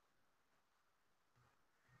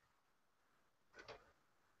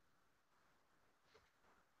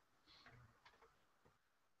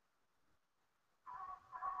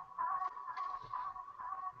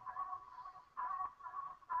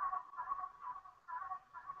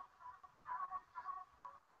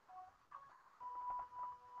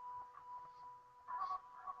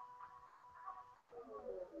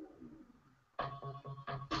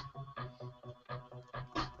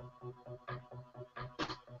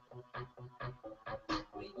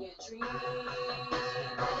 When you dream